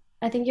 one.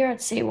 I think you're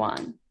at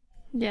C1.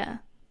 Yeah.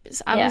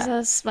 I was Yeah.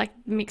 a like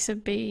mix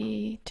of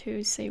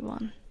B2,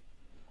 C1.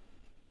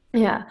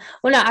 Yeah.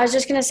 Well, no, I was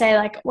just going to say,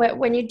 like,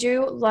 when you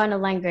do learn a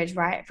language,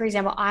 right? For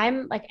example,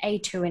 I'm like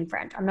A2 in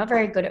French. I'm not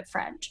very good at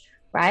French,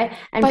 right?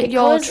 And But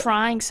you're because,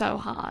 trying so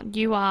hard.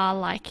 You are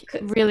like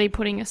really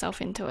putting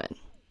yourself into it.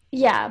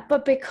 yeah,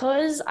 but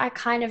because I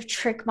kind of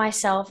trick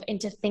myself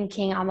into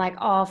thinking, I'm like,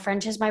 oh,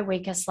 French is my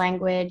weakest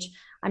language.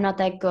 I'm not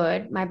that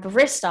good. My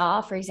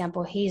barista, for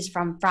example, he's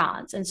from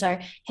France. And so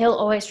he'll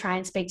always try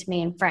and speak to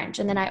me in French.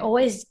 And then I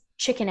always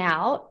chicken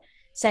out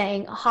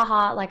saying,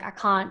 haha, like, I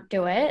can't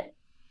do it.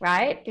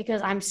 right?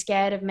 Because I'm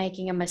scared of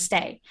making a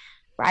mistake,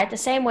 right? The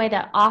same way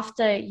that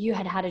after you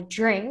had had a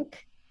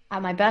drink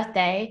at my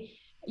birthday,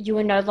 you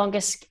were no longer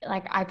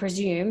like, I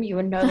presume you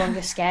were no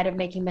longer scared of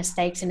making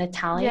mistakes in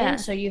Italian, Yeah.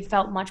 so you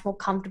felt much more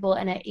comfortable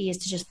and at ease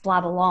to just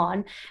blabble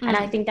on. And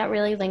I Mm. think that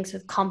really links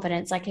with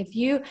confidence. Like if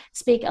you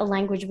speak a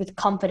language with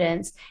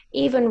confidence,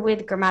 even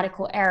with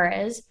grammatical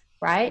errors,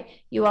 right,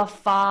 you are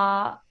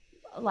far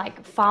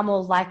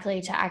more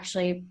likely to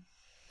actually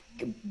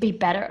be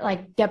better,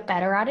 like get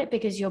better at it,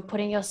 because you're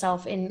putting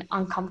yourself in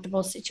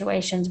uncomfortable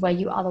situations where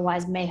you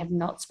otherwise may have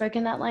not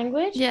spoken that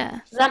language. Yeah.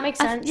 Does that make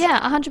sense? Yeah,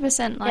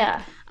 100%. Like,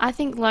 Yeah. I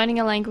think learning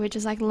a language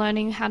is like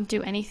learning how to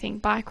do anything,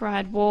 bike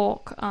ride,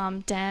 walk,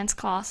 dance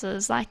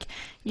classes. Like,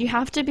 you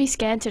have to be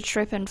scared to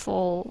trip and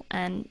fall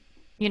and,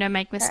 make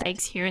Correct.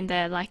 mistakes here and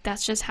there. Like,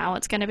 that's just how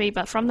it's going to be.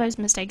 But from those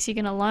mistakes, you're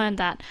going to learn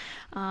that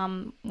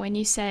when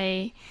you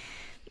say,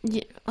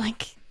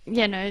 like,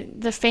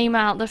 the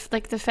female,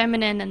 like the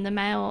feminine and the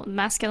male,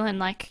 masculine,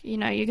 like,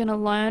 you're going to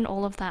learn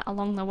all of that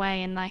along the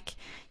way. And, like,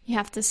 you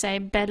have to say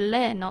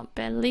belle, not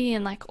belly,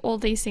 and like all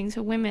these things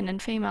for women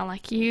and female.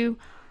 Like you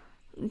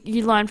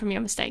learn from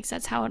your mistakes.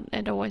 That's how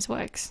it always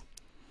works.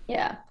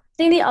 Yeah. I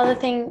think the other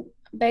thing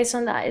based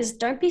on that is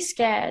don't be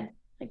scared.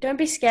 Like, don't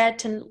be scared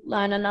to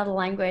learn another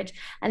language.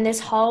 And this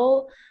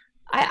whole,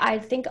 I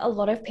think a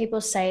lot of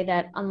people say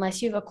that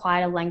unless you've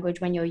acquired a language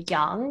when you're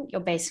young,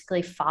 you're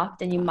basically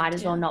fucked and you might Fucked,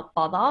 as well yeah. not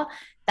bother.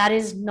 That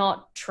is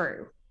not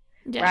true,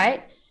 Yeah.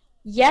 right?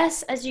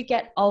 Yes, as you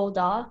get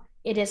older,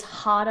 it is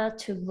harder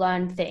to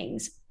learn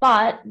things,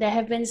 but there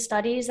have been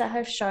studies that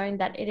have shown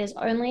that it is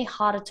only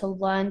harder to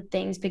learn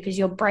things because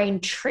your brain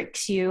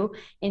tricks you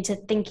into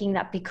thinking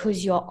that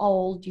because you're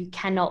old, you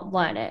cannot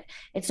learn it.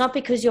 It's not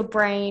because your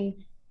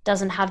brain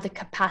doesn't have the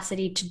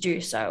capacity to do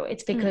so.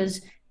 It's Mm.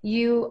 because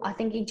you are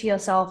thinking to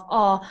yourself,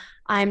 oh,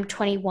 I'm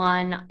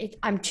 21,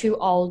 I'm too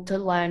old to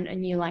learn a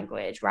new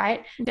language,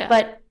 right? Yeah.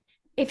 But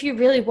if you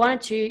really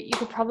wanted to, you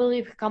could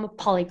probably become a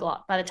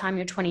polyglot by the time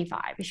you're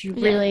 25 if you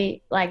Yeah.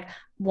 really like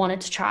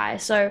wanted to try.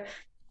 So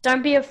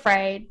don't be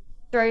afraid.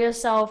 Throw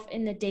yourself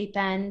in the deep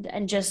end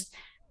and just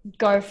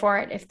go for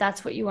it if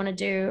that's what you want to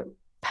do.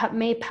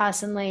 Me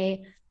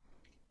personally,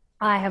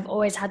 I have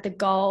always had the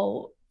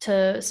goal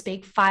to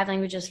speak 5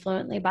 languages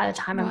fluently by the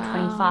time I'm Wow.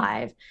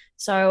 25.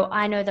 So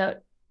I know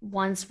that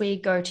once we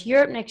go to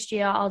Europe next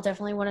year, I'll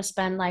definitely want to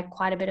spend like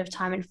quite a bit of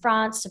time in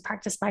France to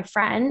practice my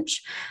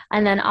French.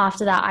 And then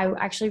after that, I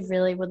actually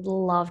really would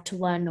love to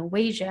learn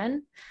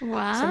Norwegian. So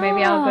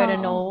maybe I'll go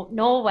to Wow.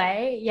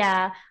 Norway.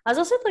 Yeah. I was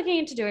also looking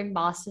into doing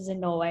masters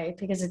in Norway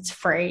because it's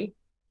free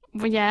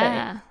Well, for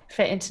yeah.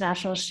 for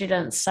international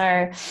students.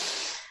 So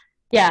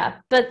yeah,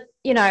 but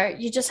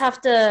you just have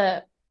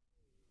to,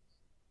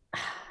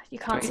 you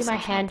Throw can't see my yourself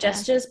out hand there.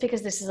 gestures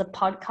because this is a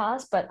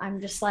podcast, but I'm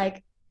just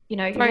like, you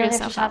Throw really have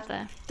yourself to out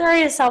there. throw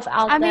yourself I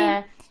out mean,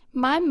 there.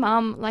 my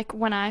mum, like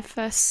when I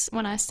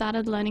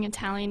started learning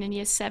Italian in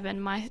year 7,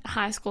 my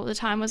high school at the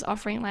time was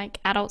offering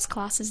like adults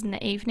classes in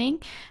the evening,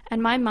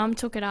 and my mum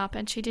took it up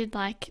and she did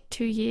like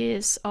 2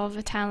 years of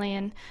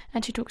Italian,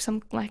 and she took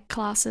some like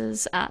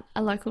classes at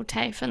a local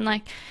TAFE, and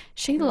like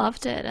she Mm.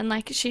 loved it, and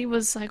like she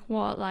was like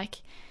what,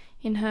 like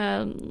in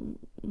her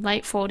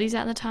late 40s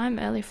at the time,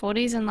 early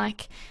 40s, and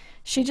like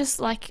she just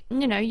like,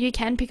 you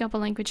can pick up a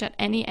language at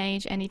any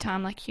age,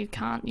 anytime. Like you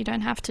don't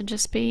have to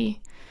just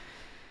be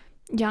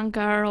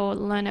younger or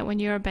learn it when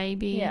you're a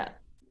baby. Yeah.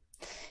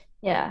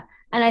 Yeah.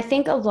 And I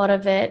think a lot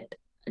of it,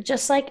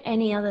 just like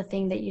any other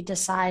thing that you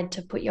decide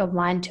to put your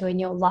mind to in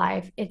your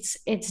life, it's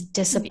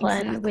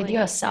discipline with Exactly. Yeah.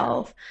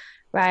 yourself,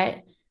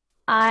 right?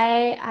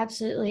 I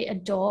absolutely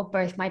adore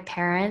both my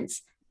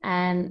parents,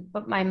 and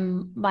but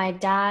my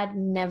dad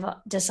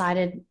never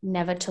decided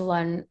never to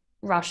learn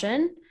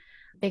Russian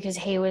because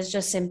he was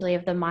just simply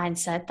of the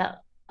mindset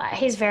that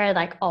he's very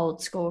like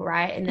old school,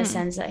 right? In the Mm.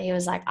 sense that he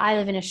was like, I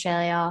live in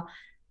Australia.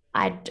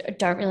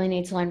 Don't really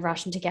need to learn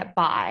Russian to get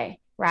by,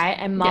 right?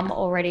 And mum Yeah.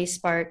 already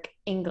spoke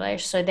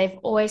English. So they've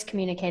always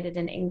communicated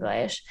in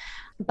English.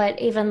 But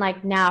even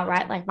like now,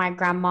 right? Like my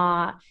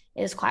grandma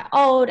is quite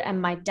old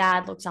and my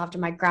dad looks after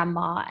my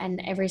grandma.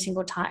 And every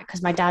single time,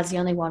 because my dad's the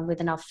only one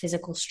with enough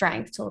physical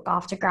strength to look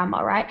after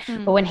grandma, right? But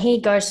Mm. when he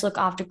goes to look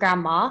after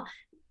grandma,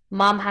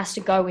 mum has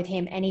to go with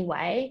him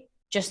anyway,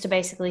 just to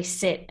basically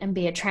sit and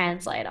be a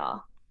translator,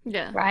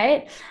 Yeah.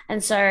 right?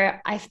 And so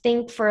I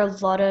think for a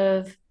lot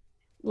of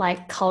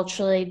like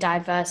culturally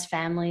diverse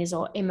families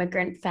or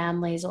immigrant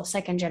families or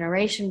second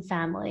generation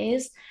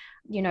families,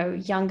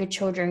 younger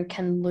children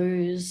can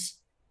lose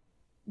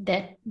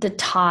the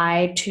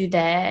tie to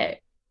their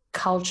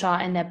culture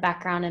and their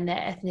background and their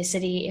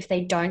ethnicity if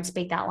they don't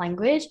speak that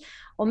language,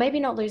 or maybe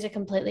not lose it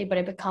completely, but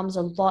it becomes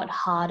a lot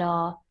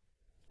harder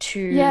to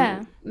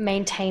Yeah.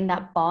 maintain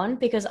that bond,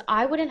 because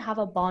I wouldn't have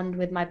a bond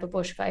with my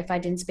babushka if I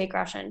didn't speak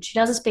Russian. She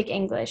doesn't speak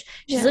English.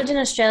 She's Yeah. lived in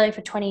Australia for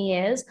 20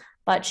 years,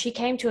 but she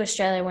came to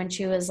Australia when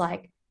she was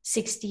like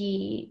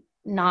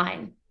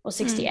 69 or Mm.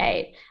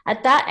 68.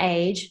 At that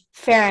age,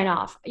 fair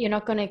enough. You're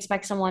not going to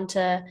expect someone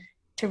to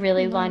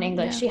really learn Learn.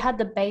 English. Yeah. She had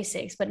the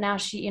basics, but now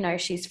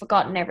she's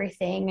forgotten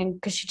everything, and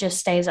because she just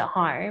stays at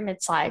home,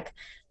 it's like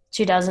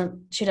she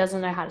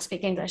doesn't know how to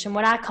speak English. And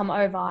when I come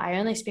over, I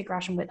only speak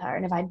Russian with her.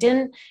 And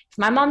if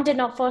my mom did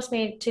not force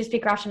me to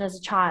speak Russian as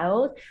a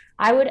child,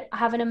 I would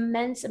have an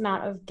immense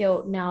amount of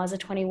guilt now as a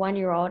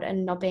 21-year-old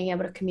and not being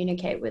able to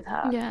communicate with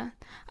her. Yeah.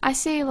 I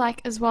see,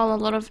 like, as well, a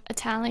lot of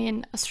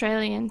Italian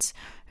Australians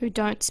who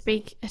don't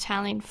speak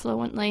Italian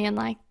fluently, and,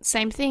 like,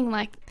 same thing,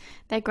 like,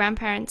 their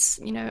grandparents,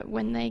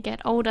 when they get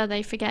older,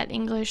 they forget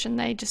English and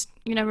they just,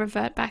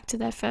 revert back to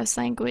their first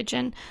language,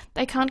 and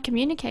they can't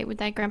communicate with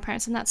their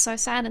grandparents, and that's so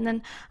sad. And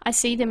then I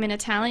see them in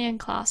Italian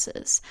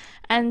classes,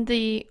 and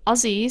the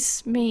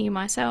Aussies, me,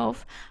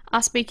 myself,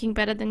 are speaking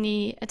better than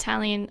the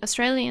Italian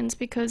Australians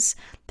because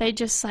they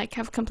just, like,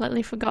 have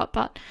completely forgot.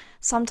 But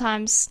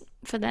sometimes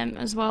for them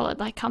as well, it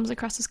like comes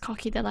across as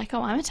cocky. They're like,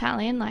 oh, I'm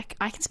Italian, like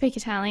I can speak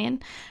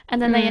Italian, and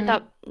then they end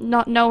up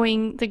not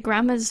knowing the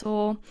grammars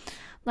or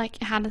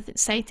like how to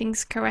say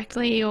things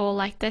correctly, or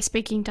like they're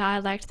speaking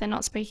dialect, they're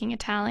not speaking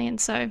Italian.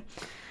 So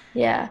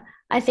Yeah.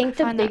 I I think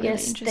the find that really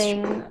biggest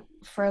interesting. thing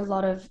for a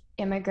lot of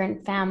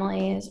immigrant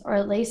families, or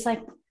at least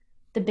like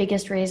the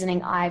biggest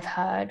reasoning I've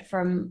heard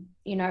from,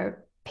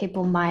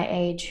 people my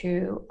age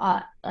who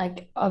are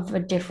like of a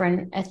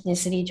different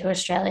ethnicity to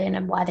Australian,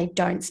 and why they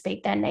don't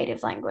speak their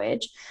native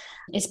language,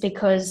 is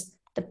because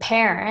the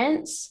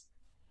parents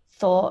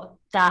thought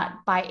that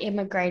by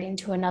immigrating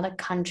to another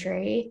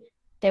country,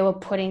 they were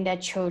putting their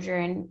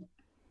children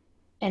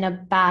in a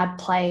bad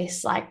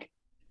place, like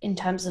in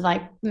terms of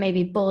like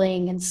maybe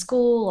bullying in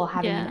school or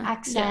having an Yeah, yeah,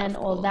 accent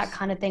of or that course.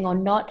 kind of thing, or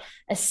not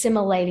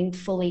assimilating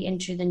fully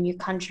into the new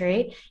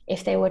country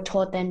if they were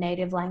taught their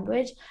native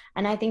language.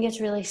 And I think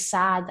it's really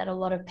sad that a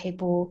lot of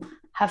people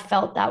have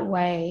felt that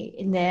way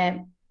in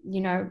their,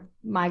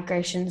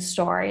 migration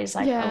stories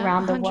like Yeah,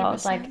 around the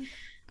world. Like,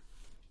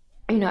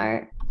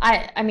 100%.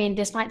 I mean,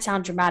 this might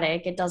sound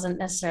dramatic. It doesn't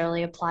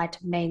necessarily apply to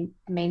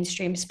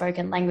mainstream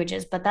spoken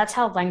languages, but that's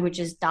how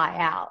languages die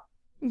out,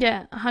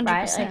 Yeah, right?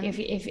 Like 100%.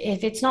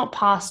 if it's not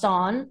passed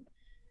on,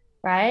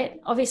 right?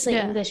 Obviously,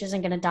 Yeah, English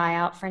isn't going to die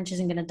out, French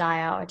isn't going to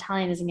die out,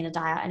 Italian isn't going to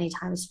die out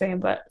anytime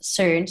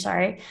soon,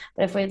 sorry.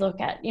 But if we look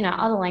at,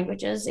 other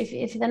languages,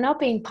 if they're not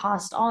being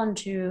passed on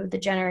to the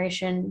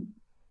generation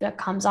that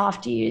comes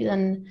after you,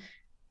 then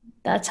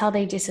that's how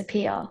they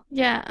disappear.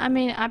 yeah. I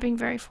mean, I've been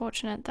very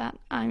fortunate that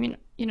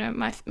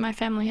my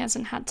family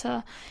hasn't had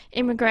to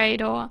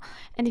immigrate or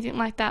anything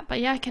like that. But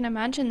yeah, I can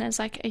imagine there's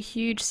like a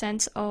huge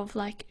sense of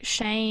like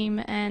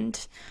shame, and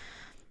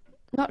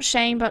not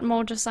shame, but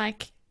more just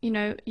like,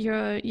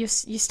 you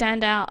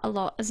stand out a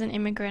lot as an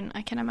immigrant,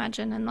 I can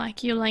imagine, and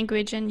like your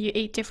language, and you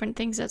eat different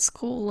things at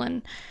school,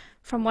 and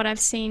from what I've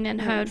seen and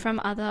heard Mm.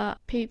 from other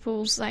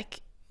people's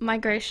like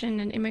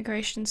migration and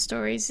immigration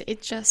stories,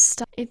 it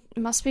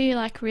must be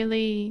like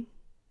really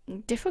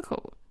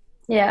difficult.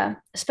 Yeah,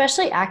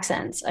 especially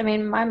accents. I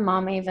mean, my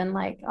mom, even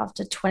like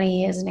after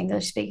 20 years in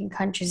English speaking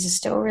countries, is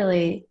still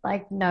really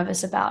like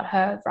nervous about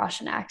her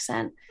Russian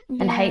accent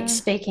and hates Yeah.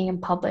 speaking in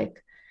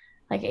public.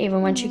 Like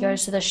even when she Mm.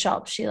 goes to the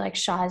shop, she like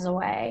shies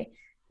away.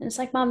 And it's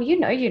like, Mom, you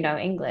know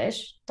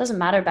English. Doesn't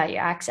matter about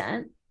your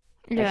accent.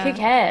 Like who Yeah.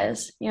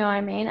 cares? You know what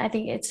I mean? I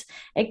think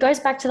it goes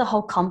back to the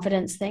whole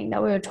confidence thing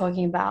that we were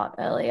talking about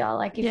earlier.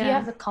 Like if you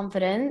have Yeah. the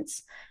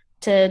confidence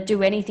to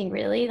do anything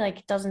really, like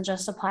it doesn't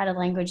just apply to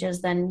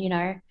languages, then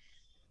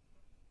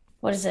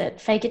what is it?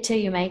 Fake it till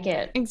you make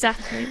it.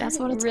 Exactly. That's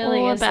what It it's really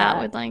all is about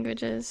that. with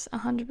languages.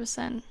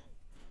 100%.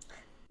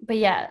 But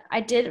yeah,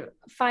 I did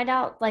find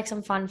out like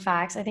some fun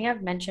facts. I think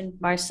I've mentioned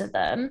most of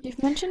them,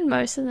 You've mentioned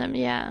most of them,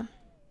 yeah.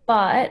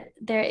 but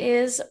there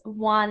is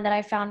one that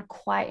I found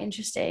quite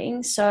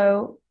interesting.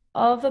 So,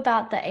 of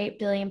about the 8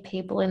 billion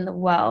people in the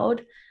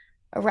world,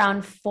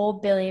 around 4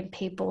 billion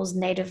people's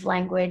native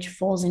language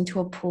falls into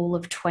a pool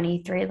of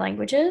 23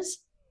 languages.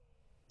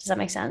 Does that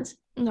make sense?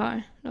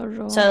 No, not at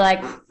all. So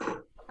like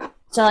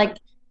so like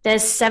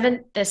there's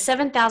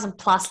 7,000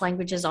 plus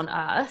languages on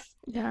earth,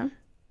 Yeah.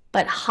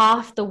 but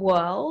half the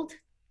world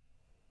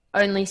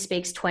only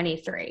speaks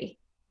 23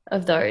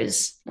 of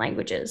those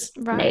languages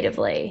Right.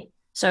 natively.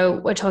 So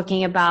we're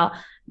talking about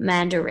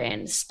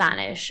Mandarin,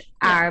 Spanish,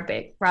 Yeah.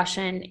 Arabic,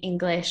 Russian,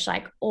 English,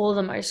 like all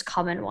the most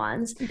common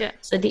ones. Yeah.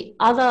 So the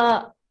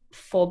other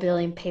 4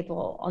 billion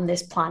people on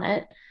this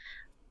planet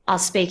are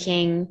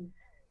speaking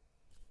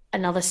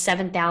another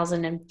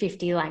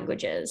 7,050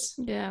 languages.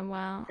 Yeah,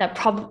 wow. That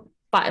probably,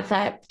 but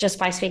that just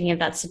by speaking of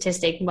that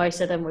statistic,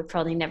 most of them we've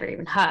probably never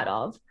even heard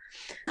of.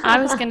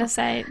 I was gonna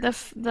say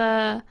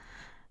the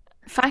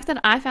fact that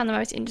I found the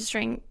most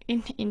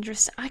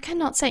I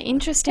cannot say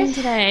interesting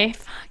today.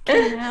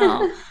 Fucking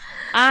hell.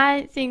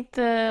 I think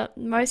the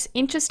most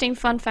interesting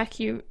fun fact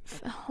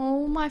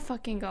oh my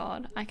fucking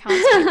god, I can't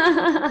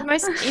speak. The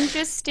most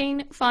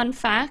interesting fun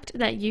fact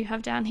that you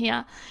have down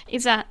here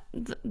is that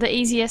the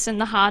easiest and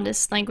the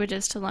hardest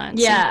languages to learn.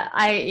 So you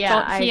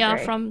got I here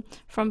agree.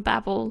 from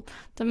Babbel,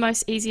 the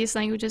most easiest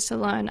languages to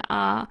learn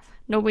are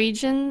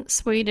Norwegian,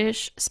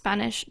 Swedish,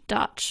 Spanish,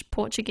 Dutch,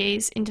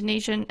 Portuguese,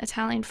 Indonesian,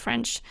 Italian,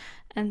 French,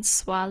 and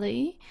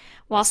Swahili,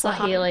 whilst the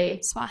hard Swahili.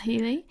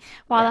 Swahili,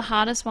 while the Yeah.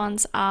 hardest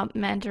ones are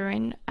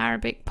Mandarin,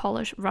 Arabic,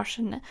 Polish,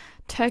 Russian,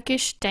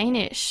 Turkish,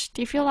 Danish.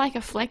 Do you feel like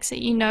a flex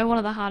that you know one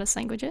of the hardest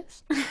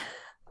languages?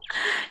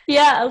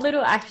 Yeah, a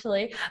little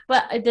actually.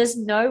 But there's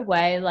no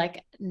way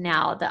like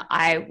now that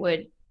I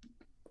would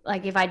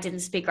like if I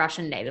didn't speak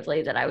Russian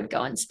natively that I would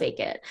go and speak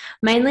it.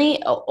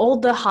 Mainly all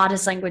the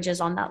hardest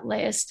languages on that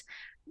list,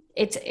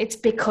 it's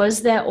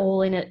because they're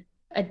all in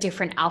a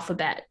different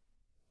alphabet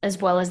as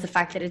well as the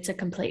fact that it's a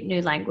complete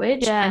new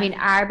language. I Yeah, mean,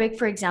 Arabic,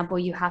 for example,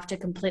 you have to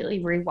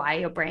completely rewire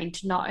your brain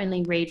to not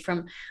only read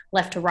from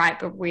left to right,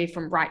 but read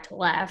from right to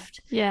left.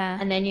 yeah,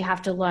 And then you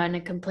have to learn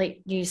a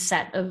complete new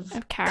set of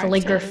of characters.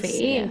 calligraphy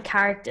Yeah, and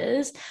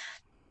characters.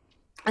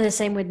 And the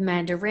same with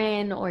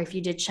Mandarin, or if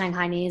you did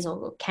Shanghainese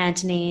or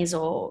Cantonese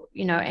or,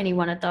 any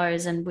one of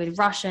those. And with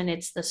Russian,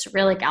 it's the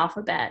Cyrillic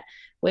alphabet,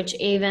 which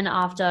even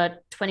after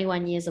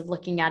 21 years of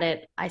looking at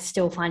it, I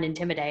still find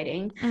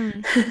intimidating.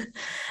 mm.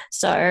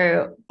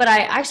 So, but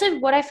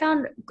what I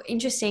found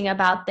interesting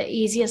about the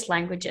easiest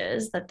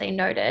languages that they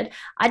noted,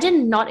 I did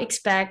not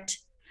expect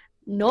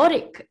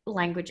Nordic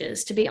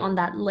languages to be on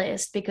that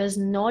list because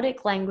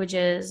Nordic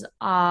languages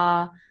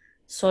are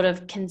sort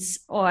of,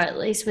 or at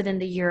least within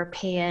the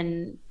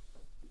European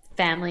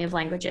family of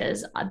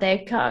languages,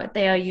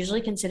 they are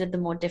usually considered the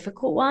more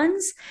difficult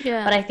ones. But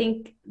Yeah. I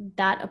think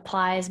that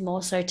applies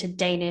more so to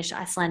Danish,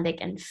 Icelandic,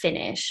 and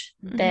Finnish.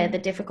 They're Hmm. the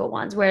difficult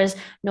ones. Whereas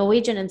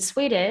Norwegian and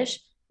Swedish,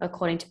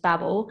 according to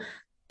Babbel,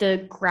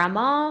 the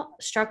grammar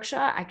structure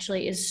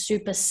actually is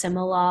super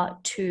similar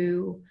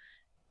to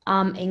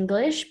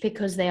English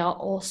because they are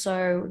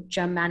also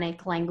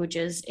Germanic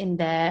languages in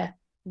their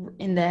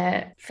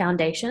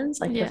foundations,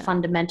 like the Yeah.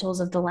 fundamentals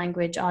of the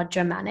language are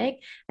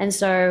Germanic. And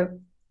so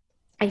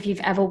if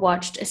you've ever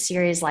watched a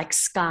series like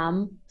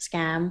Scam,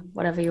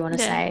 whatever you want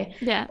to Yeah. say,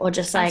 Yeah. or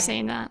just I've like,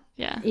 seen that.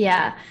 Yeah.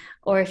 yeah,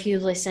 or if you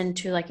listen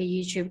to like a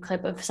YouTube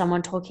clip of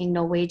someone talking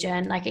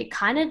Norwegian, like it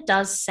kind of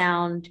does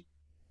sound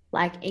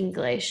like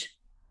English.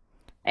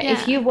 Yeah.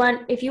 If you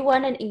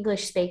weren't an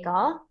English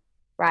speaker,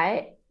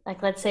 right?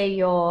 Like let's say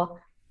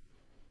you're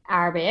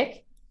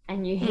Arabic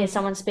and you hear Mm.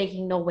 someone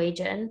speaking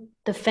Norwegian,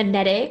 the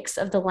phonetics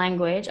of the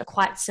language are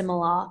quite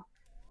similar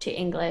to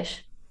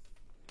English,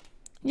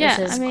 which Yeah.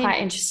 I is mean,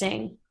 quite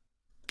interesting.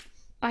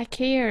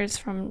 IKEA is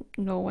from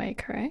Norway,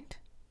 correct?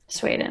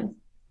 Sweden.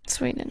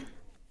 Sweden.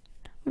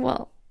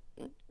 Well,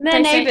 They're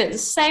they say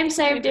neighbors, same,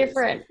 neighbors.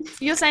 different.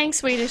 You're saying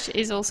Swedish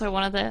is also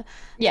one of the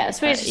Yeah,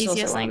 Swedish is also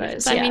easiest one of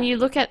languages. those. I mean, Yeah. you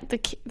look at the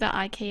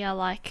IKEA,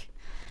 like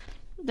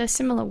there's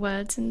similar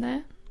words in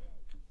there.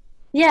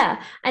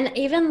 Yeah. And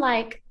even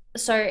like,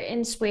 so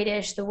in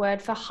Swedish, the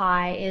word for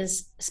high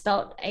is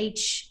spelt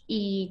Hej, but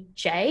you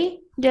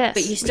Yes,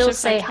 which still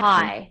looks like say heaven.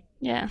 hi,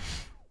 Yeah.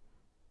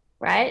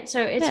 right?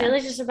 So it's Yeah.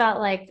 really just about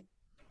like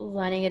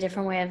learning a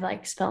different way of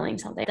like spelling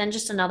something. Then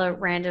just another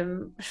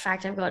random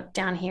fact I've got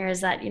down here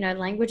is that,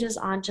 languages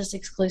aren't just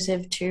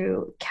exclusive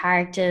to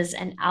characters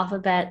and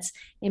alphabets.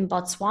 In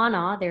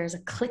Botswana, there is a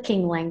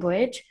clicking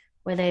language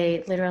where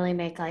they literally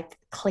make like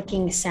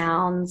clicking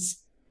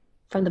sounds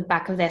from the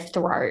back of their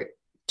throat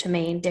to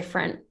mean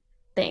different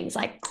things.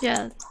 Like,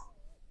 Yeah.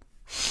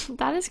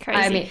 That is I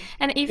crazy. mean,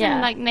 And even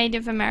yeah, like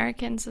Native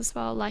Americans as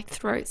well, like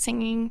throat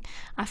singing,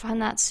 I find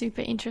that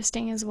super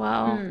interesting as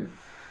well. mm,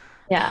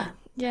 yeah,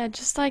 Yeah,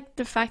 just like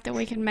the fact that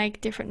we can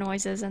make different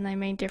noises and they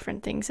mean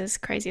different things is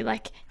crazy.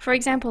 Like, for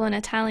example, in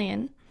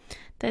Italian,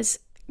 there's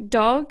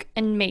dog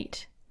and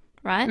meat,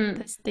 right? mm,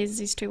 There's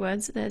these two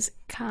words. There's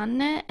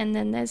carne, and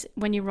then there's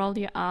when you roll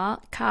your R,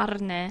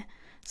 carne.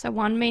 So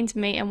one means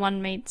meat and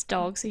one means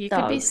dog. So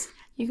dog.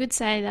 you could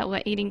say that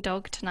we're eating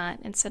dog tonight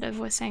instead of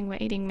we're saying we're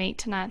eating meat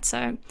tonight.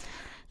 So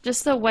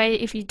just the way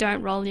if you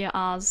don't roll your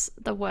R's,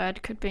 the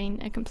word could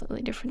mean a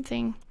completely different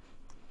thing.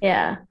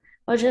 Yeah.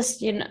 Or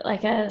just,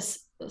 like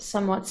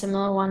somewhat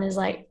similar one is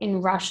like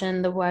in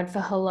Russian, the word for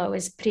hello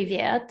is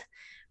privet,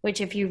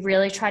 which if you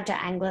really tried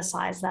to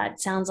anglicize that,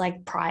 sounds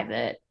like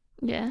private,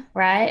 Yeah.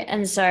 right?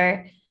 And so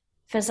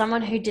for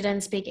someone who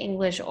didn't speak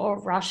English or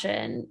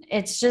Russian,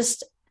 it's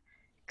just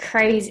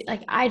crazy.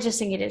 Like I just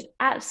think it is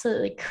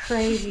absolutely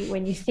crazy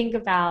when you think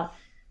about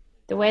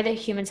the way that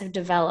humans have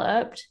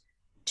developed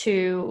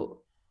to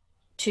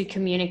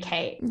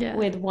communicate Yeah.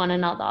 with one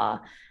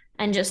another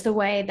and just the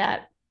way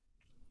that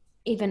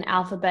even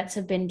alphabets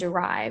have been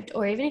derived,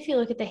 or even if you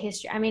look at the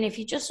history, I mean, if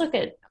you just look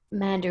at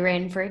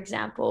Mandarin, for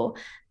example,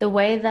 the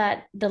way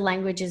that the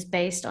language is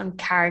based on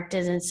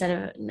characters instead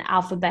of an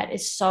alphabet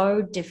is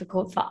so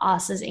difficult for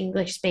us as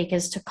English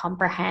speakers to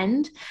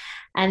comprehend.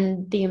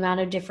 And the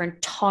amount of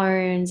different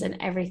tones and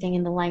everything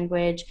in the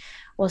language,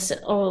 or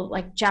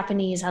like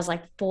Japanese has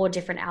like four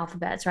different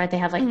alphabets, right? They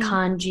have like Mm.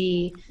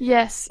 kanji, Yes,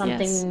 yes.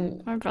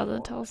 something, My brother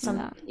told me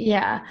that.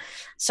 yeah.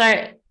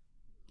 So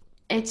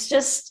it's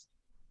just,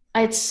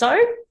 it's so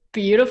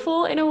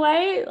beautiful in a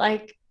way,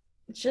 like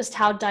just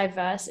how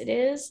diverse it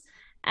is.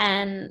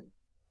 And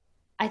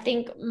I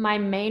think my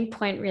main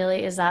point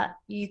really is that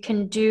you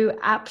can do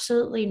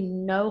absolutely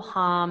no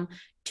harm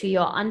to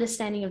your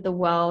understanding of the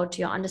world, to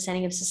your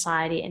understanding of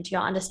society, and to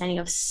your understanding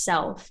of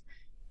self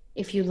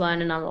if you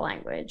learn another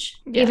language,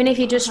 Yeah, even if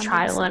you just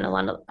try to learn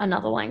 100%.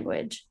 another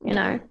language, you Yeah.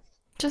 know?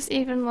 Just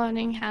even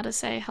learning how to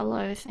say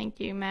hello, thank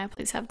you, may I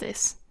please have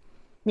this?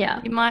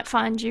 Yeah, You might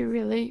find you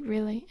really,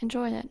 really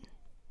enjoy it.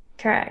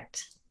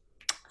 correct.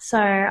 So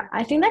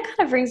I think that kind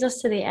of brings us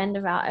to the end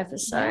of our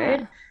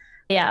episode. Yeah.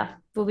 Yeah,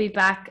 we'll be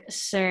back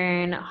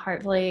soon,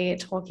 hopefully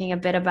talking a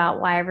bit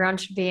about why everyone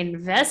should be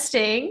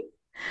investing,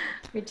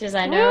 which is,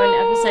 I know,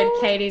 an episode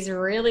Woo! Katie's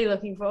really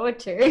looking forward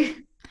to.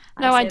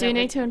 I No, I say do that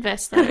need with to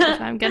invest though.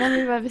 If I'm gonna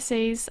move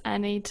overseas, I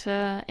need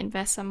to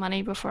invest some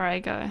money before I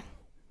go.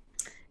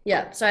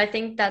 Yeah, so I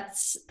think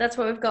that's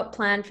what we've got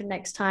planned for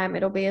next time.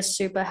 It'll be a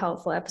super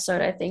helpful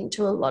episode, I think,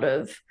 to a lot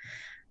of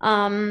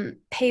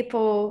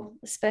people,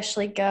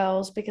 especially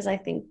girls, because I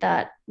think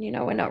that,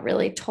 we're not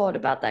really taught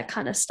about that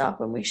kind of stuff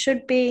when we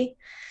should be.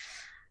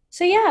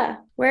 So yeah,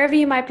 wherever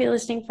you might be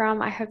listening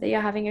from, I hope that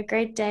you're having a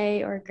great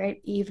day or a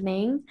great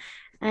evening,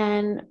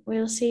 and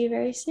we'll see you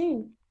very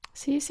soon.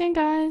 See you soon,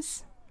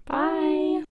 guys. Bye. Bye.